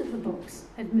wouldn't know that the box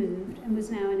had moved and was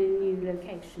now in a new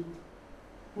location,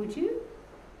 would you?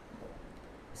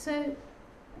 So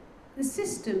the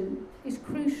system is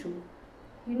crucial.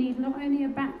 You need not only a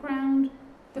background,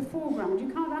 the foreground. You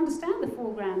can't understand the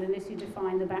foreground unless you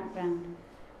define the background.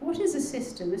 What is a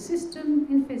system? A system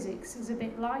in physics is a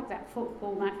bit like that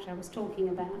football match I was talking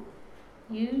about.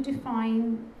 You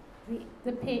define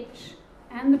the pitch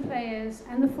and the players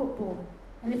and the football.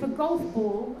 And if a golf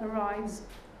ball arrives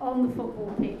on the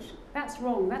football pitch, that's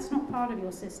wrong. That's not part of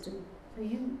your system. So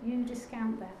you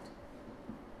discount that.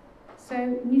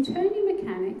 So Newtonian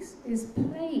mechanics is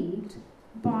plagued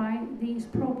by these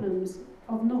problems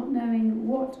of not knowing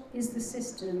what is the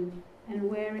system and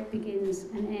where it begins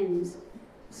and ends.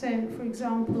 So, for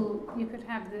example, you could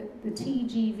have the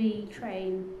TGV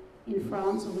train in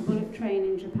France or the bullet train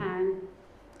in Japan,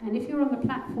 and if you're on the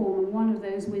platform and one of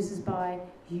those whizzes by,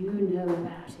 you know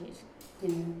about it.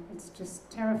 You know, it's just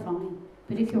terrifying.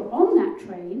 But if you're on that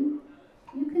train,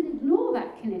 you can ignore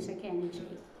that kinetic energy.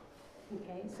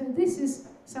 Okay, so this is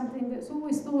something that's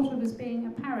always thought of as being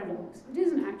a paradox. It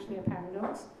isn't actually a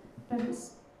paradox, but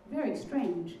it's very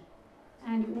strange.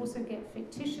 And you also get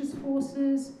fictitious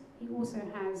forces. He also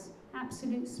has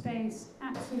absolute space,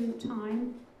 absolute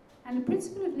time. And the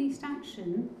principle of least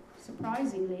action,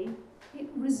 surprisingly, it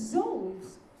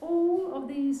resolves all of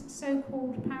these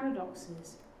so-called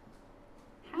paradoxes.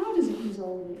 How does it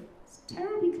resolve it? It's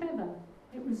terribly clever.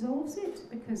 It resolves it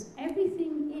because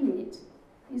everything in it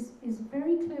is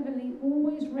very cleverly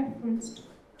always referenced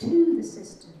to the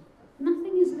system.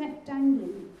 Nothing is left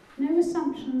dangling. No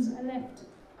assumptions are left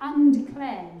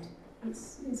undeclared.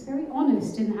 It's very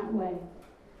honest in that way.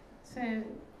 So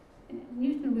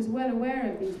Newton was well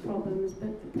aware of these problems,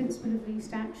 but the principle of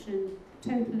least action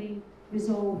totally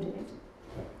resolved it.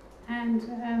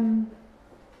 And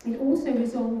it also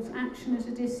resolves action at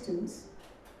a distance.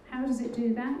 How does it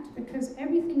do that? Because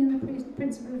everything in the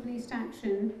principle of least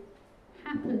action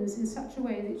happens in such a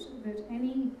way that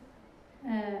any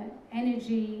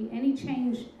energy, any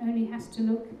change only has to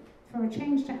look, for a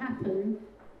change to happen,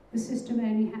 the system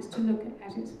only has to look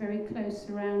at its very close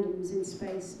surroundings in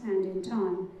space and in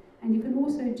time. And you can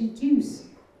also deduce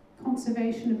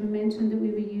conservation of momentum that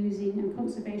we were using and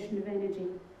conservation of energy.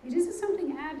 It isn't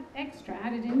something extra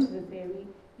added into the theory.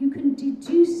 You can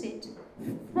deduce it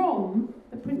from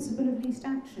the principle of least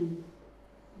action.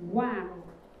 Wow.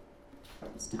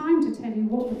 It's time to tell you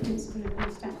what the principle of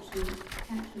least action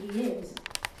actually is.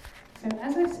 So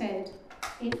as I said,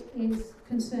 it is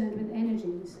concerned with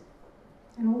energies.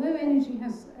 And although energy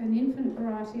has an infinite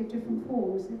variety of different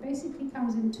forms, it basically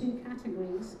comes in two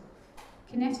categories: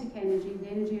 kinetic energy, the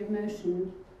energy of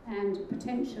motion, and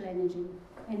potential energy,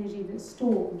 energy that's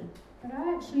stored. But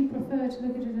I actually prefer to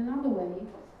look at it another way.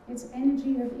 It's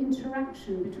energy of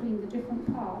interaction between the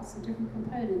different parts, the different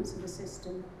components of a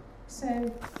system.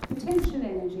 So potential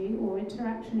energy, or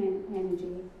interaction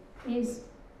energy, is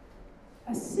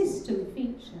a system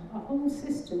feature, a whole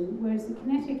system, whereas the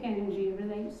kinetic energy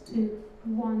relates to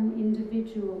one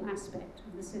individual aspect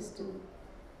of the system.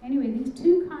 Anyway, these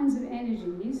two kinds of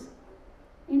energies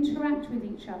interact with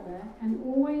each other and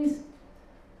always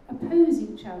oppose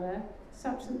each other,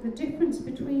 such that the difference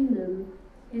between them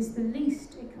is the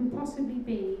least it can possibly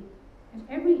be at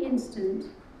every instant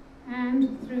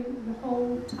and through the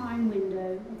whole time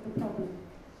window of the problem.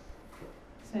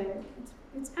 So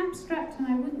it's abstract, and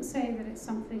I wouldn't say that it's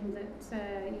something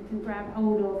that you can grab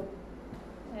hold of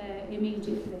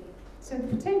immediately. So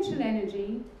the potential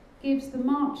energy gives the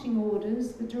marching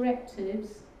orders, the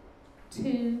directives,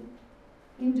 to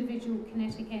individual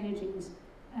kinetic energies.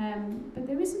 But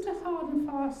there isn't a hard and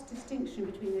fast distinction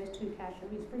between those two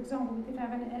categories. For example, we could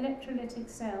have an electrolytic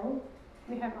cell.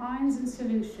 We have ions in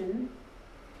solution.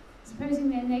 Supposing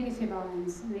they're negative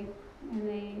ions and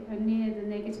they are near the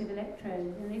negative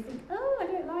electrode, and they think, oh, I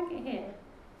don't like it here.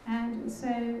 And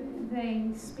so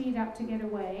they speed up to get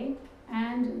away,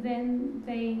 and then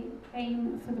they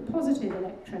aim for the positive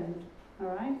electrode.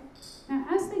 All right? Now,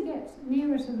 as they get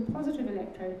nearer to the positive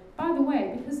electrode, by the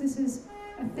way, because this is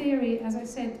a theory, as I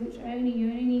said, which you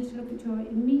only need to look at your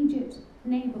immediate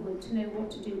neighbourhood to know what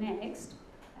to do next,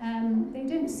 they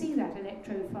don't see that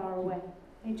electrode far away.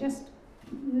 They just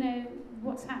know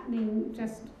what's happening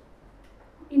just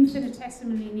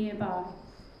infinitesimally nearby.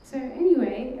 So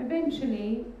anyway,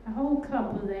 eventually, a whole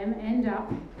clump of them end up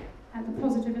at the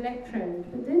positive electrode,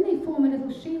 but then they form a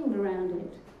little shield around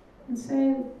it. And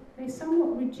so they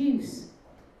somewhat reduce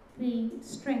the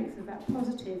strength of that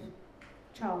positive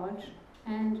charge,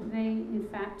 and they, in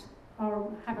fact,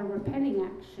 have a repelling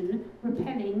action,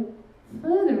 repelling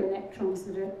further electrons,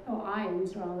 or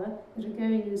ions rather, that are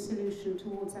going in solution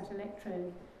towards that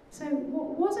electrode. So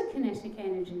what was a kinetic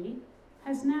energy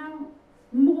has now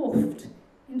morphed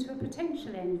into a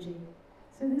potential energy.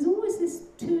 So there's always this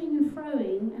toing and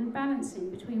froing and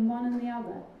balancing between one and the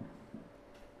other.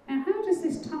 Now, how does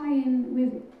this tie in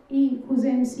with E equals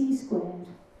mc squared?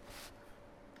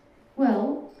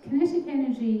 Well, kinetic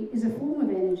energy is a form of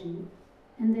energy,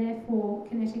 and therefore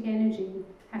kinetic energy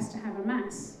has to have a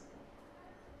mass.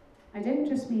 I don't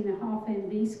just mean a half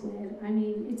mv squared, I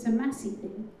mean it's a massy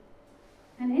thing.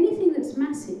 And anything that's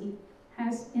massy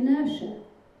has inertia.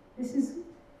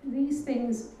 These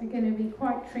things are going to be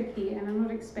quite tricky, and I'm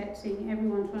not expecting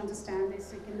everyone to understand this,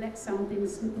 so you can let some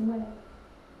things slip away.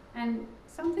 And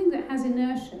something that has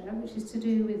inertia, which is to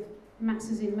do with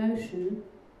masses in motion,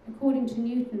 according to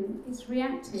Newton, it's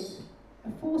reactive.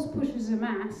 A force pushes a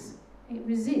mass, it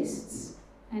resists,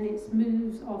 and it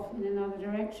moves off in another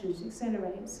direction, it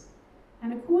accelerates.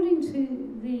 And according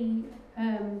to the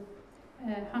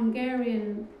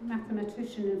Hungarian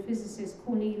mathematician and physicist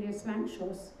Cornelius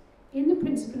Lanczos, in the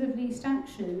principle of least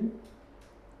action,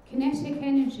 kinetic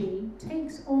energy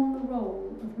takes on the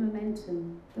role of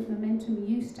momentum that momentum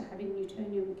used to have in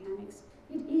Newtonian mechanics.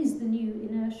 It is the new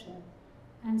inertia.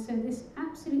 And so this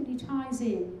absolutely ties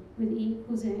in with E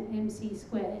equals mc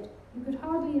squared. You could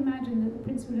hardly imagine that the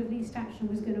principle of least action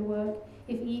was going to work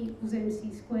if E equals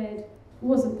mc squared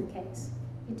wasn't the case.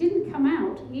 It didn't come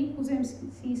out, E equals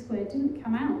mc squared didn't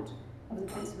come out of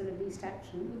the principle of least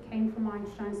action. It came from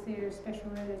Einstein's theory of special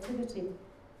relativity.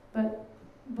 But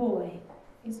boy,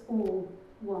 it's all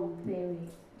one theory,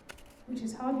 which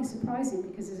is hardly surprising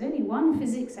because there's only one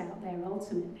physics out there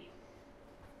ultimately.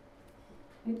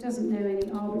 It doesn't know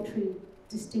any arbitrary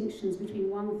distinctions between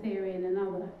one theory and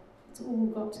another. It's all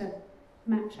got to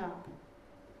match up.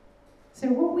 So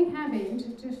what we have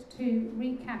just to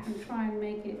recap and try and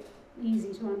make it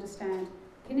easy to understand,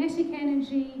 kinetic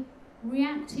energy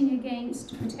reacting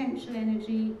against potential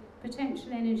energy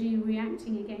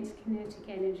reacting against kinetic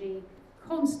energy,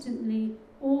 constantly,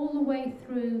 all the way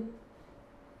through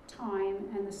time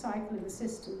and the cycle of the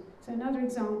system. So another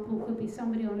example could be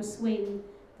somebody on a swing.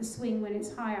 The swing, when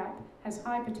it's high up, has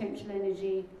high potential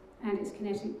energy, and its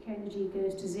kinetic energy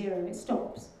goes to zero, it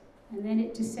stops. And then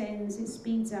it descends, it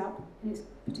speeds up, and its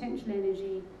potential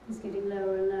energy is getting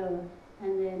lower and lower.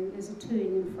 And then there's a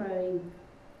toing and froing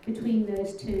between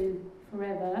those two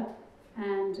forever.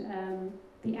 And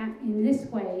in this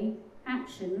way,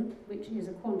 action, which is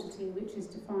a quantity which is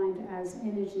defined as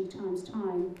energy times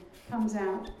time, comes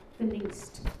out the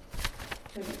least.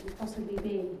 that it can possibly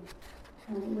be.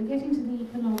 We're getting to the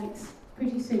economics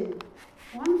pretty soon.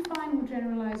 One final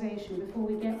generalisation before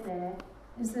we get there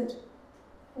is that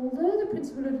although the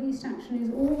principle of least action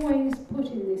is always put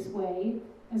in this way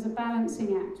as a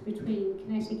balancing act between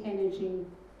kinetic energy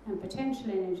and potential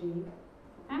energy,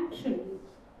 actually,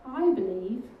 I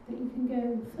believe that you can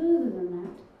go further than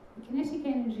that. The kinetic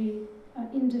energy are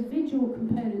individual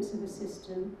components of a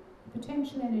system.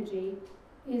 Potential energy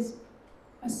is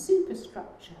a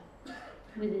superstructure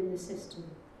within the system.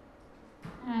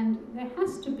 And there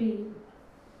has to be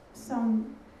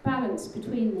some balance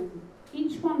between them.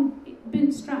 Each one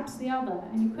bootstraps the other,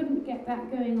 and you couldn't get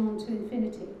that going on to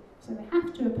infinity. So they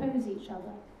have to oppose each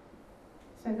other.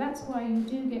 So that's why you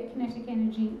do get kinetic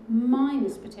energy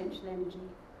minus potential energy.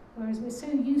 Whereas we're so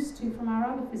used to, from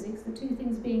our other physics, the two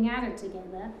things being added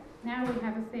together, now we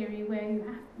have a theory where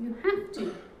you have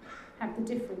to have the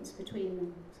difference between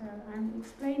them. So I'm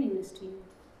explaining this to you.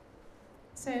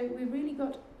 So we've really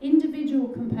got individual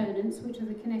components, which are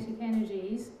the kinetic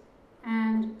energies,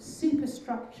 and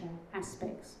superstructure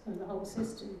aspects of the whole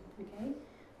system, okay?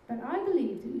 But I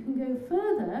believe that you can go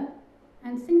further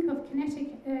and think of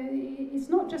kinetic, it's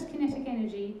not just kinetic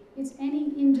energy, it's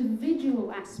any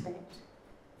individual aspect.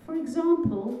 For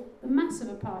example, the mass of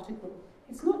a particle.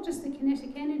 It's not just the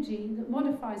kinetic energy that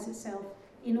modifies itself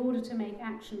in order to make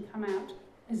action come out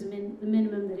as the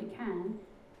minimum that it can.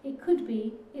 It could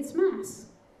be its mass,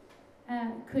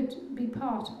 could be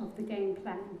part of the game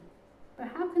plan. But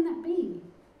how can that be?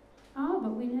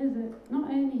 But we know that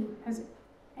not only has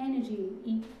energy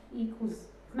equals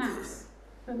mass,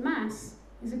 but mass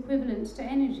is equivalent to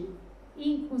energy.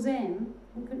 E equals m,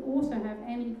 we could also have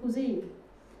m equals E.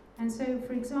 And so,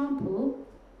 for example,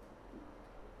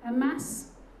 a mass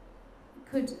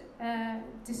could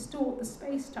distort the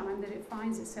space-time that it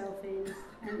finds itself in,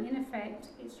 and in effect,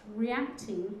 it's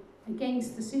reacting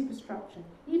against the superstructure.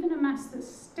 Even a mass that's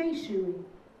stationary.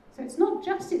 So it's not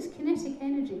just its kinetic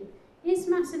energy. Is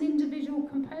mass an individual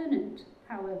component,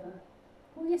 however?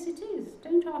 Well, yes, it is.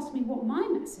 Don't ask me what my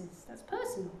mass is. That's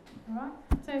personal, all right?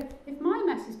 So if my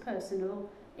mass is personal,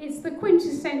 it's the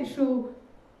quintessential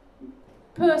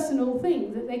personal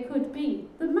thing that they could be.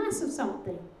 The mass of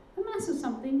something. The mass of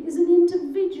something is an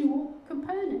individual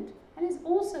component, and it's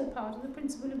also part of the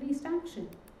principle of least action.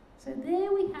 So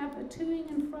there we have a toing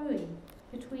and froing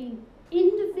between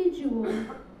individual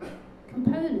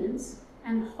components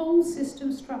and whole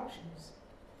system structures.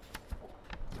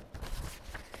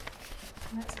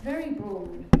 And that's very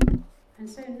broad. And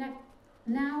so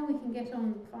now we can get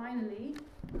on finally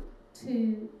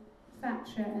to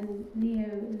Thatcher and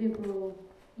neoliberal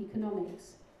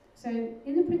economics. So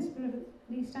in the principle of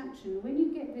least action, when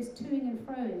you get this toing and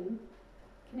froing,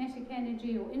 kinetic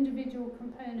energy or individual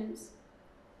components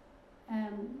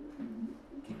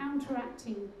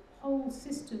counteracting whole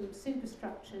system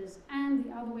superstructures and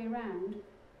the other way around,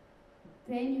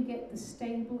 then you get the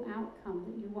stable outcome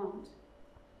that you want.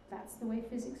 That's the way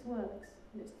physics works.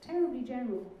 And it's terribly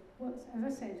general. Works, as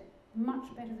I said,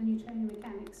 much better than Newtonian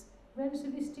mechanics.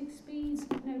 Relativistic speeds,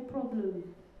 no problem.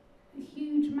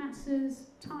 Huge masses,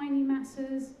 tiny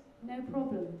masses, no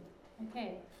problem.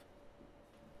 Okay.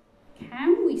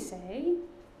 Can we say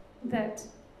that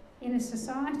in a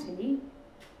society,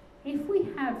 if we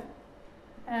have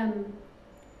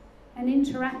an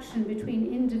interaction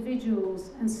between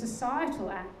individuals and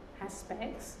societal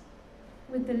aspects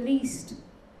with the least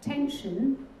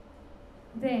tension,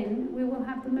 then we will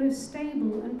have the most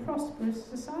stable and prosperous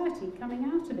society coming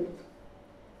out of it?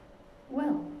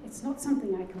 Well, it's not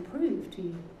something I can prove to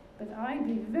you, but I'd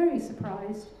be very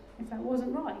surprised if that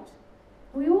wasn't right.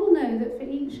 We all know that for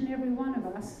each and every one of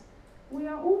us, we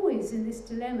are always in this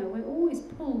dilemma. We're always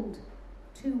pulled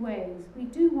two ways. We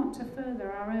do want to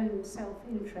further our own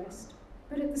self-interest,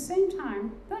 but at the same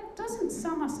time, that doesn't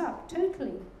sum us up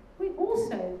totally. We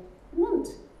also want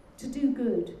to do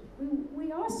good.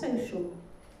 We are social,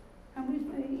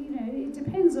 and it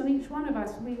depends on each one of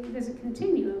us. There's a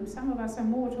continuum. Some of us are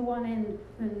more to one end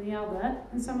than the other,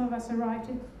 and some of us are right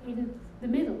in the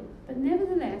middle. But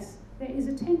nevertheless, there is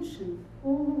a tension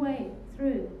all the way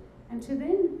through, and to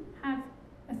then have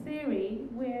a theory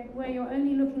where you're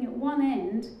only looking at one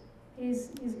end is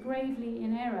gravely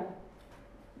in error.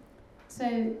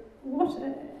 So what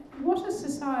are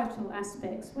societal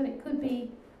aspects? Well, it could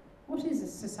be, what is a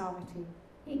society?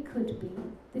 It could be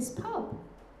this pub.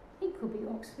 It could be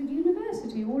Oxford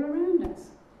University all around us.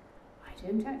 I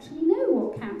don't actually know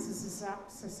what counts as a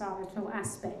societal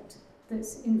aspect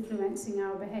that's influencing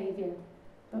our behaviour.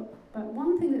 But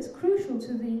one thing that's crucial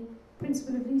to the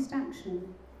principle of least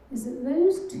action is that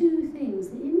those two things,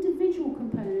 the individual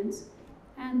components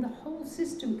and the whole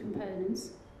system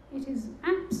components, it is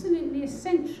absolutely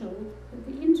essential that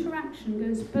the interaction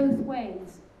goes both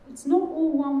ways. It's not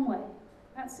all one way.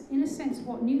 That's, in a sense,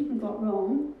 what Newton got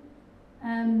wrong,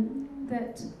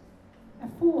 that a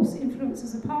force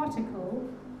influences a particle,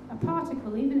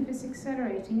 even if it's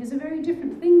accelerating, is a very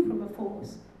different thing from a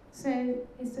force. So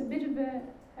it's a bit of a,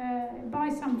 by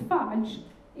some fudge,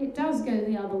 it does go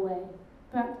the other way.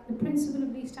 But the principle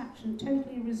of least action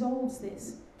totally resolves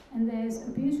this, and there's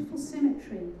a beautiful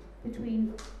symmetry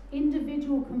between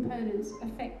individual components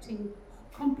affecting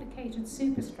complicated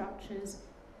superstructures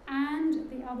and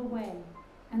the other way.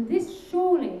 And this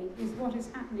surely is what is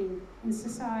happening in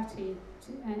society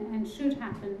and should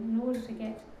happen in order to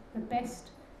get the best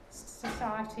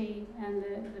society and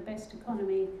the best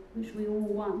economy which we all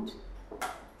want.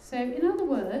 So in other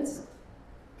words,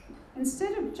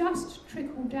 instead of just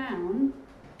trickle down,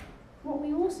 what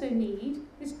we also need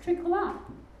is trickle up.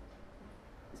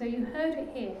 So you heard it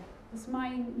here. It's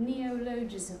my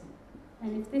neologism.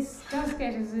 And if this does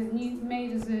get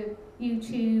made as a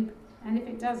YouTube, and if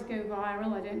it does go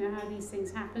viral, I don't know how these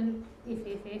things happen, if.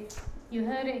 You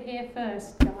heard it here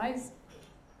first, guys.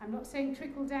 I'm not saying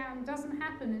trickle down doesn't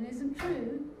happen and isn't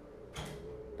true,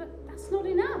 but that's not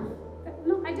enough.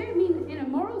 I don't mean in a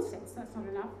moral sense that's not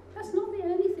enough. That's not the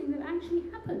only thing that actually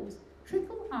happens.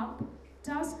 Trickle up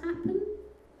does happen,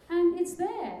 and it's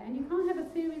there, and you can't have a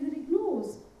theory that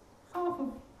ignores half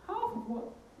of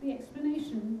what the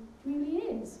explanation really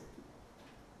is.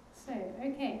 So,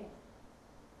 okay,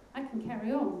 I can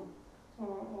carry on,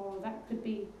 or that could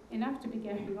be enough to be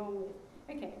going on with.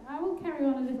 Okay, I will carry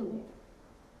on a little bit.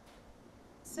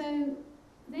 So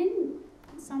then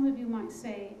some of you might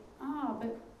say,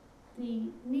 but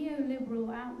the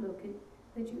neoliberal outlook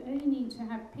that you only need to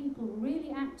have people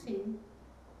really acting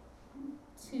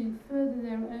to further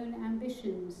their own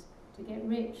ambitions, to get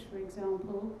rich, for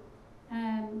example,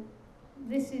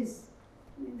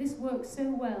 this works so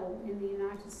well in the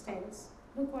United States.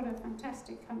 Look what a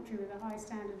fantastic country with a high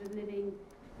standard of living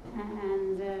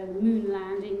and moon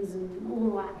landings and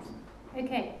all that.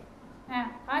 Okay,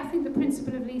 now I think the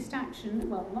principle of least action,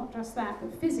 well, not just that,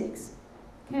 but physics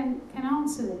can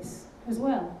answer this as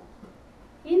well.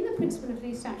 In the principle of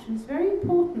least action, it's very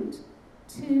important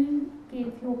to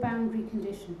give your boundary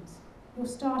conditions, your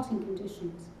starting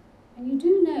conditions. And you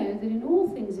do know that in all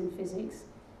things in physics,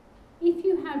 if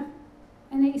you have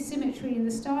an asymmetry in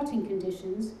the starting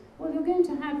conditions, well, you're going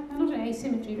to have, not an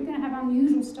asymmetry, you're going to have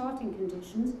unusual starting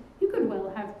conditions. You could well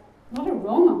have not a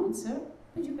wrong answer,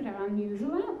 but you could have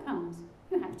unusual outcomes.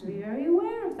 You have to be very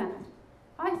aware of that.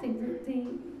 I think that the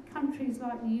countries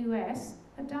like the US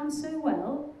have done so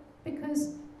well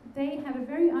because they have a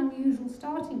very unusual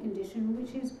starting condition,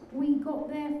 which is we got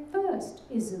there first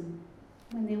ism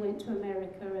when they went to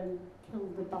America and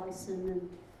killed the bison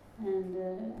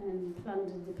and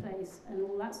plundered the place and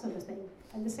all that sort of thing.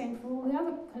 And the same for all the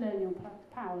other colonial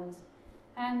powers.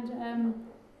 And,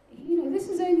 this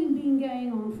has only been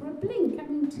going on for a blink. I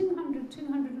mean,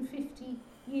 250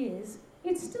 years,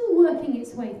 it's still working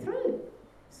its way through.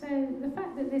 So the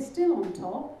fact that they're still on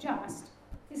top,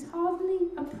 is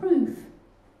hardly a proof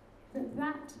that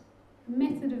that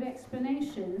method of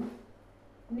explanation,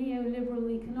 neoliberal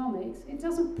economics, it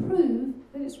doesn't prove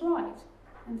that it's right.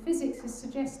 And physics is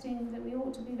suggesting that we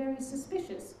ought to be very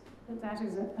suspicious that that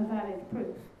is a valid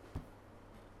proof.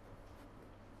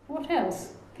 What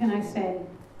else can I say?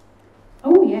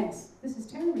 Oh yes, this is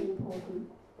terribly important.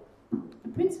 The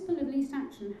principle of least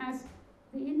action has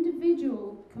the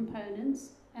individual components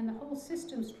and the whole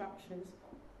system structures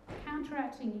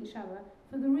counteracting each other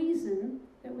for the reason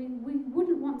that we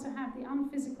wouldn't want to have the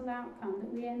unphysical outcome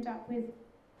that we end up with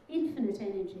infinite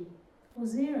energy or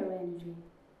zero energy.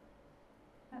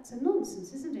 That's a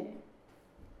nonsense, isn't it?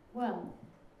 Well,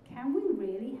 can we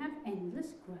really have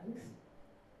endless growth?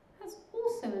 That's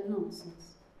also a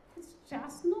nonsense. It's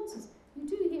just nonsense. You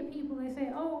do hear people, they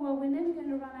say, oh, well, we're never going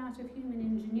to run out of human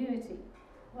ingenuity.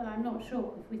 Well, I'm not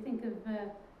sure. If we think of,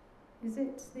 is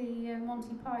it the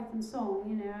Monty Python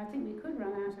song? I think we could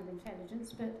run out of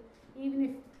intelligence, but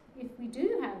even if we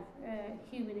do have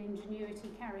human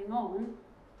ingenuity carrying on,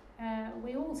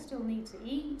 we all still need to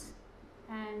eat,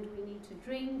 and we need to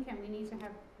drink, and we need to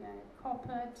have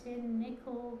copper, tin,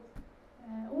 nickel,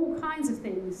 all kinds of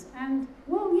things. And,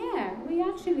 well, yeah,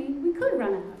 we could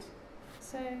run out.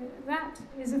 So that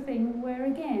is a thing where,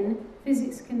 again,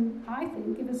 physics can, I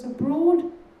think, give us a broad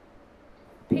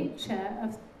picture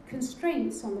of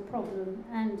constraints on the problem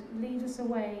and lead us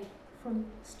away from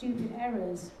stupid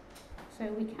errors. So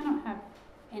we cannot have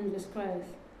endless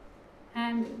growth.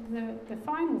 And the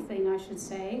final thing I should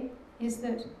say is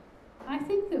that I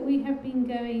think that we have been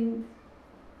going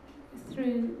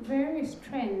through various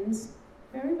trends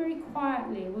very, very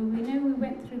quietly. Well, we know we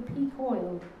went through peak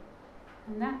oil,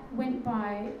 and that went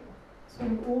by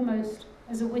sort of almost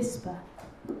as a whisper.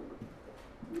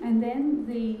 And then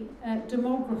the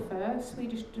demographer,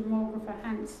 Swedish demographer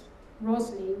Hans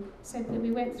Rosling, said that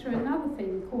we went through another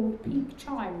thing called peak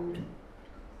child.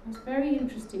 It's very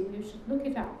interesting. You should look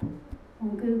it up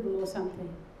on Google or something.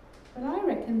 But I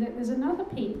reckon that there's another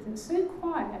peak that's so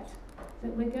quiet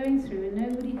that we're going through and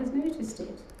nobody has noticed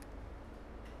it.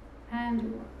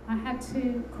 And I had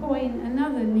to coin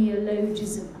another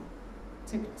neologism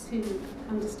to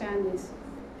understand this,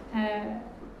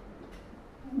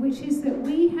 which is that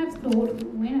we have thought,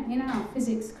 in our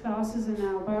physics classes and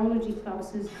our biology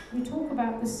classes, we talk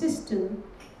about the system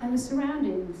and the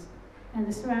surroundings. And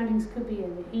the surroundings could be a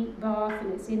heat bath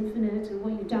and it's infinite, and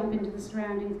what you dump into the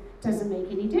surroundings doesn't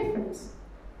make any difference.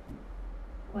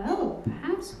 Well,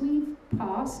 perhaps we've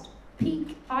passed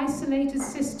peak isolated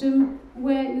system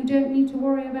where you don't need to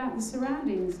worry about the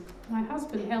surroundings. My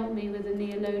husband helped me with a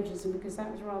neologism because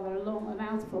that was rather a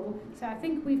mouthful. So I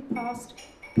think we've passed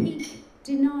peak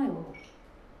denial.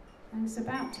 And it's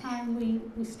about time we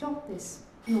stop this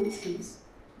nonsense.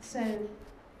 So,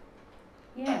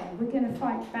 yeah, we're going to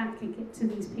fight back and get to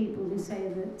these people who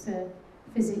say that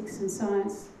physics and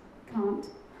science can't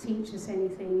teach us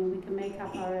anything and we can make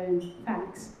up our own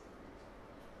facts.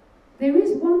 There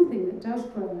is one thing that does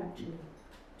grow, actually.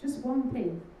 Just one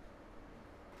thing.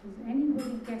 Does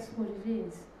anybody guess what it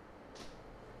is?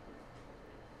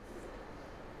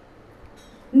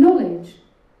 Knowledge,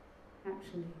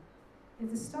 actually. At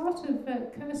the start of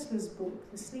Koestler's book,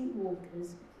 The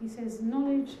Sleepwalkers, he says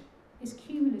knowledge is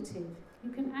cumulative.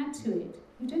 You can add to it.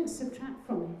 You don't subtract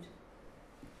from it.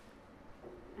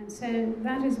 And so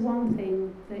that is one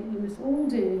thing that you must all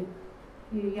do,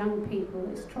 you young people,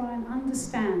 is try and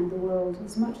understand the world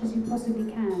as much as you possibly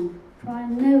can. Try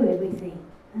and know everything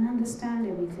and understand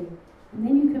everything. And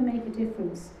then you can make a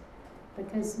difference.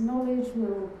 Because knowledge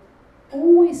will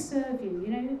always serve you.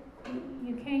 You know,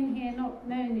 you came here not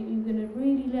knowing that you're going to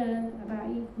really learn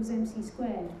about E equals mc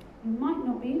squared. You might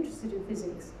not be interested in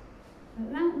physics.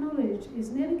 But that knowledge is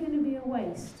never going to be a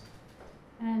waste.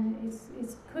 And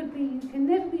it could be, you can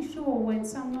never be sure when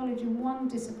some knowledge in one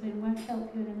discipline won't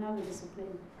help you in another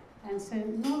discipline. And so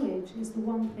knowledge is the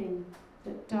one thing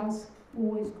that does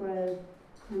always grow,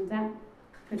 and that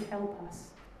could help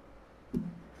us.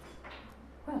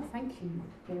 Well, thank you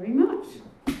very much.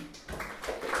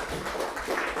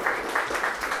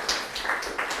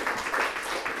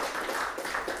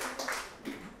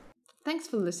 Thanks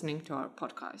for listening to our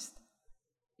podcast.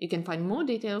 You can find more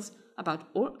details about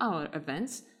all our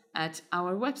events at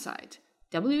our website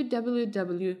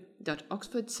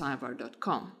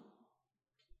www.oxfordscibar.com.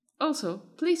 Also,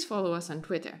 please follow us on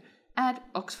Twitter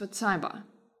 @OxfordScibar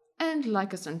and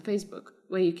like us on Facebook,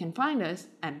 where you can find us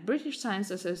at British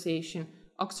Science Association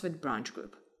Oxford Branch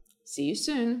Group. See you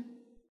soon!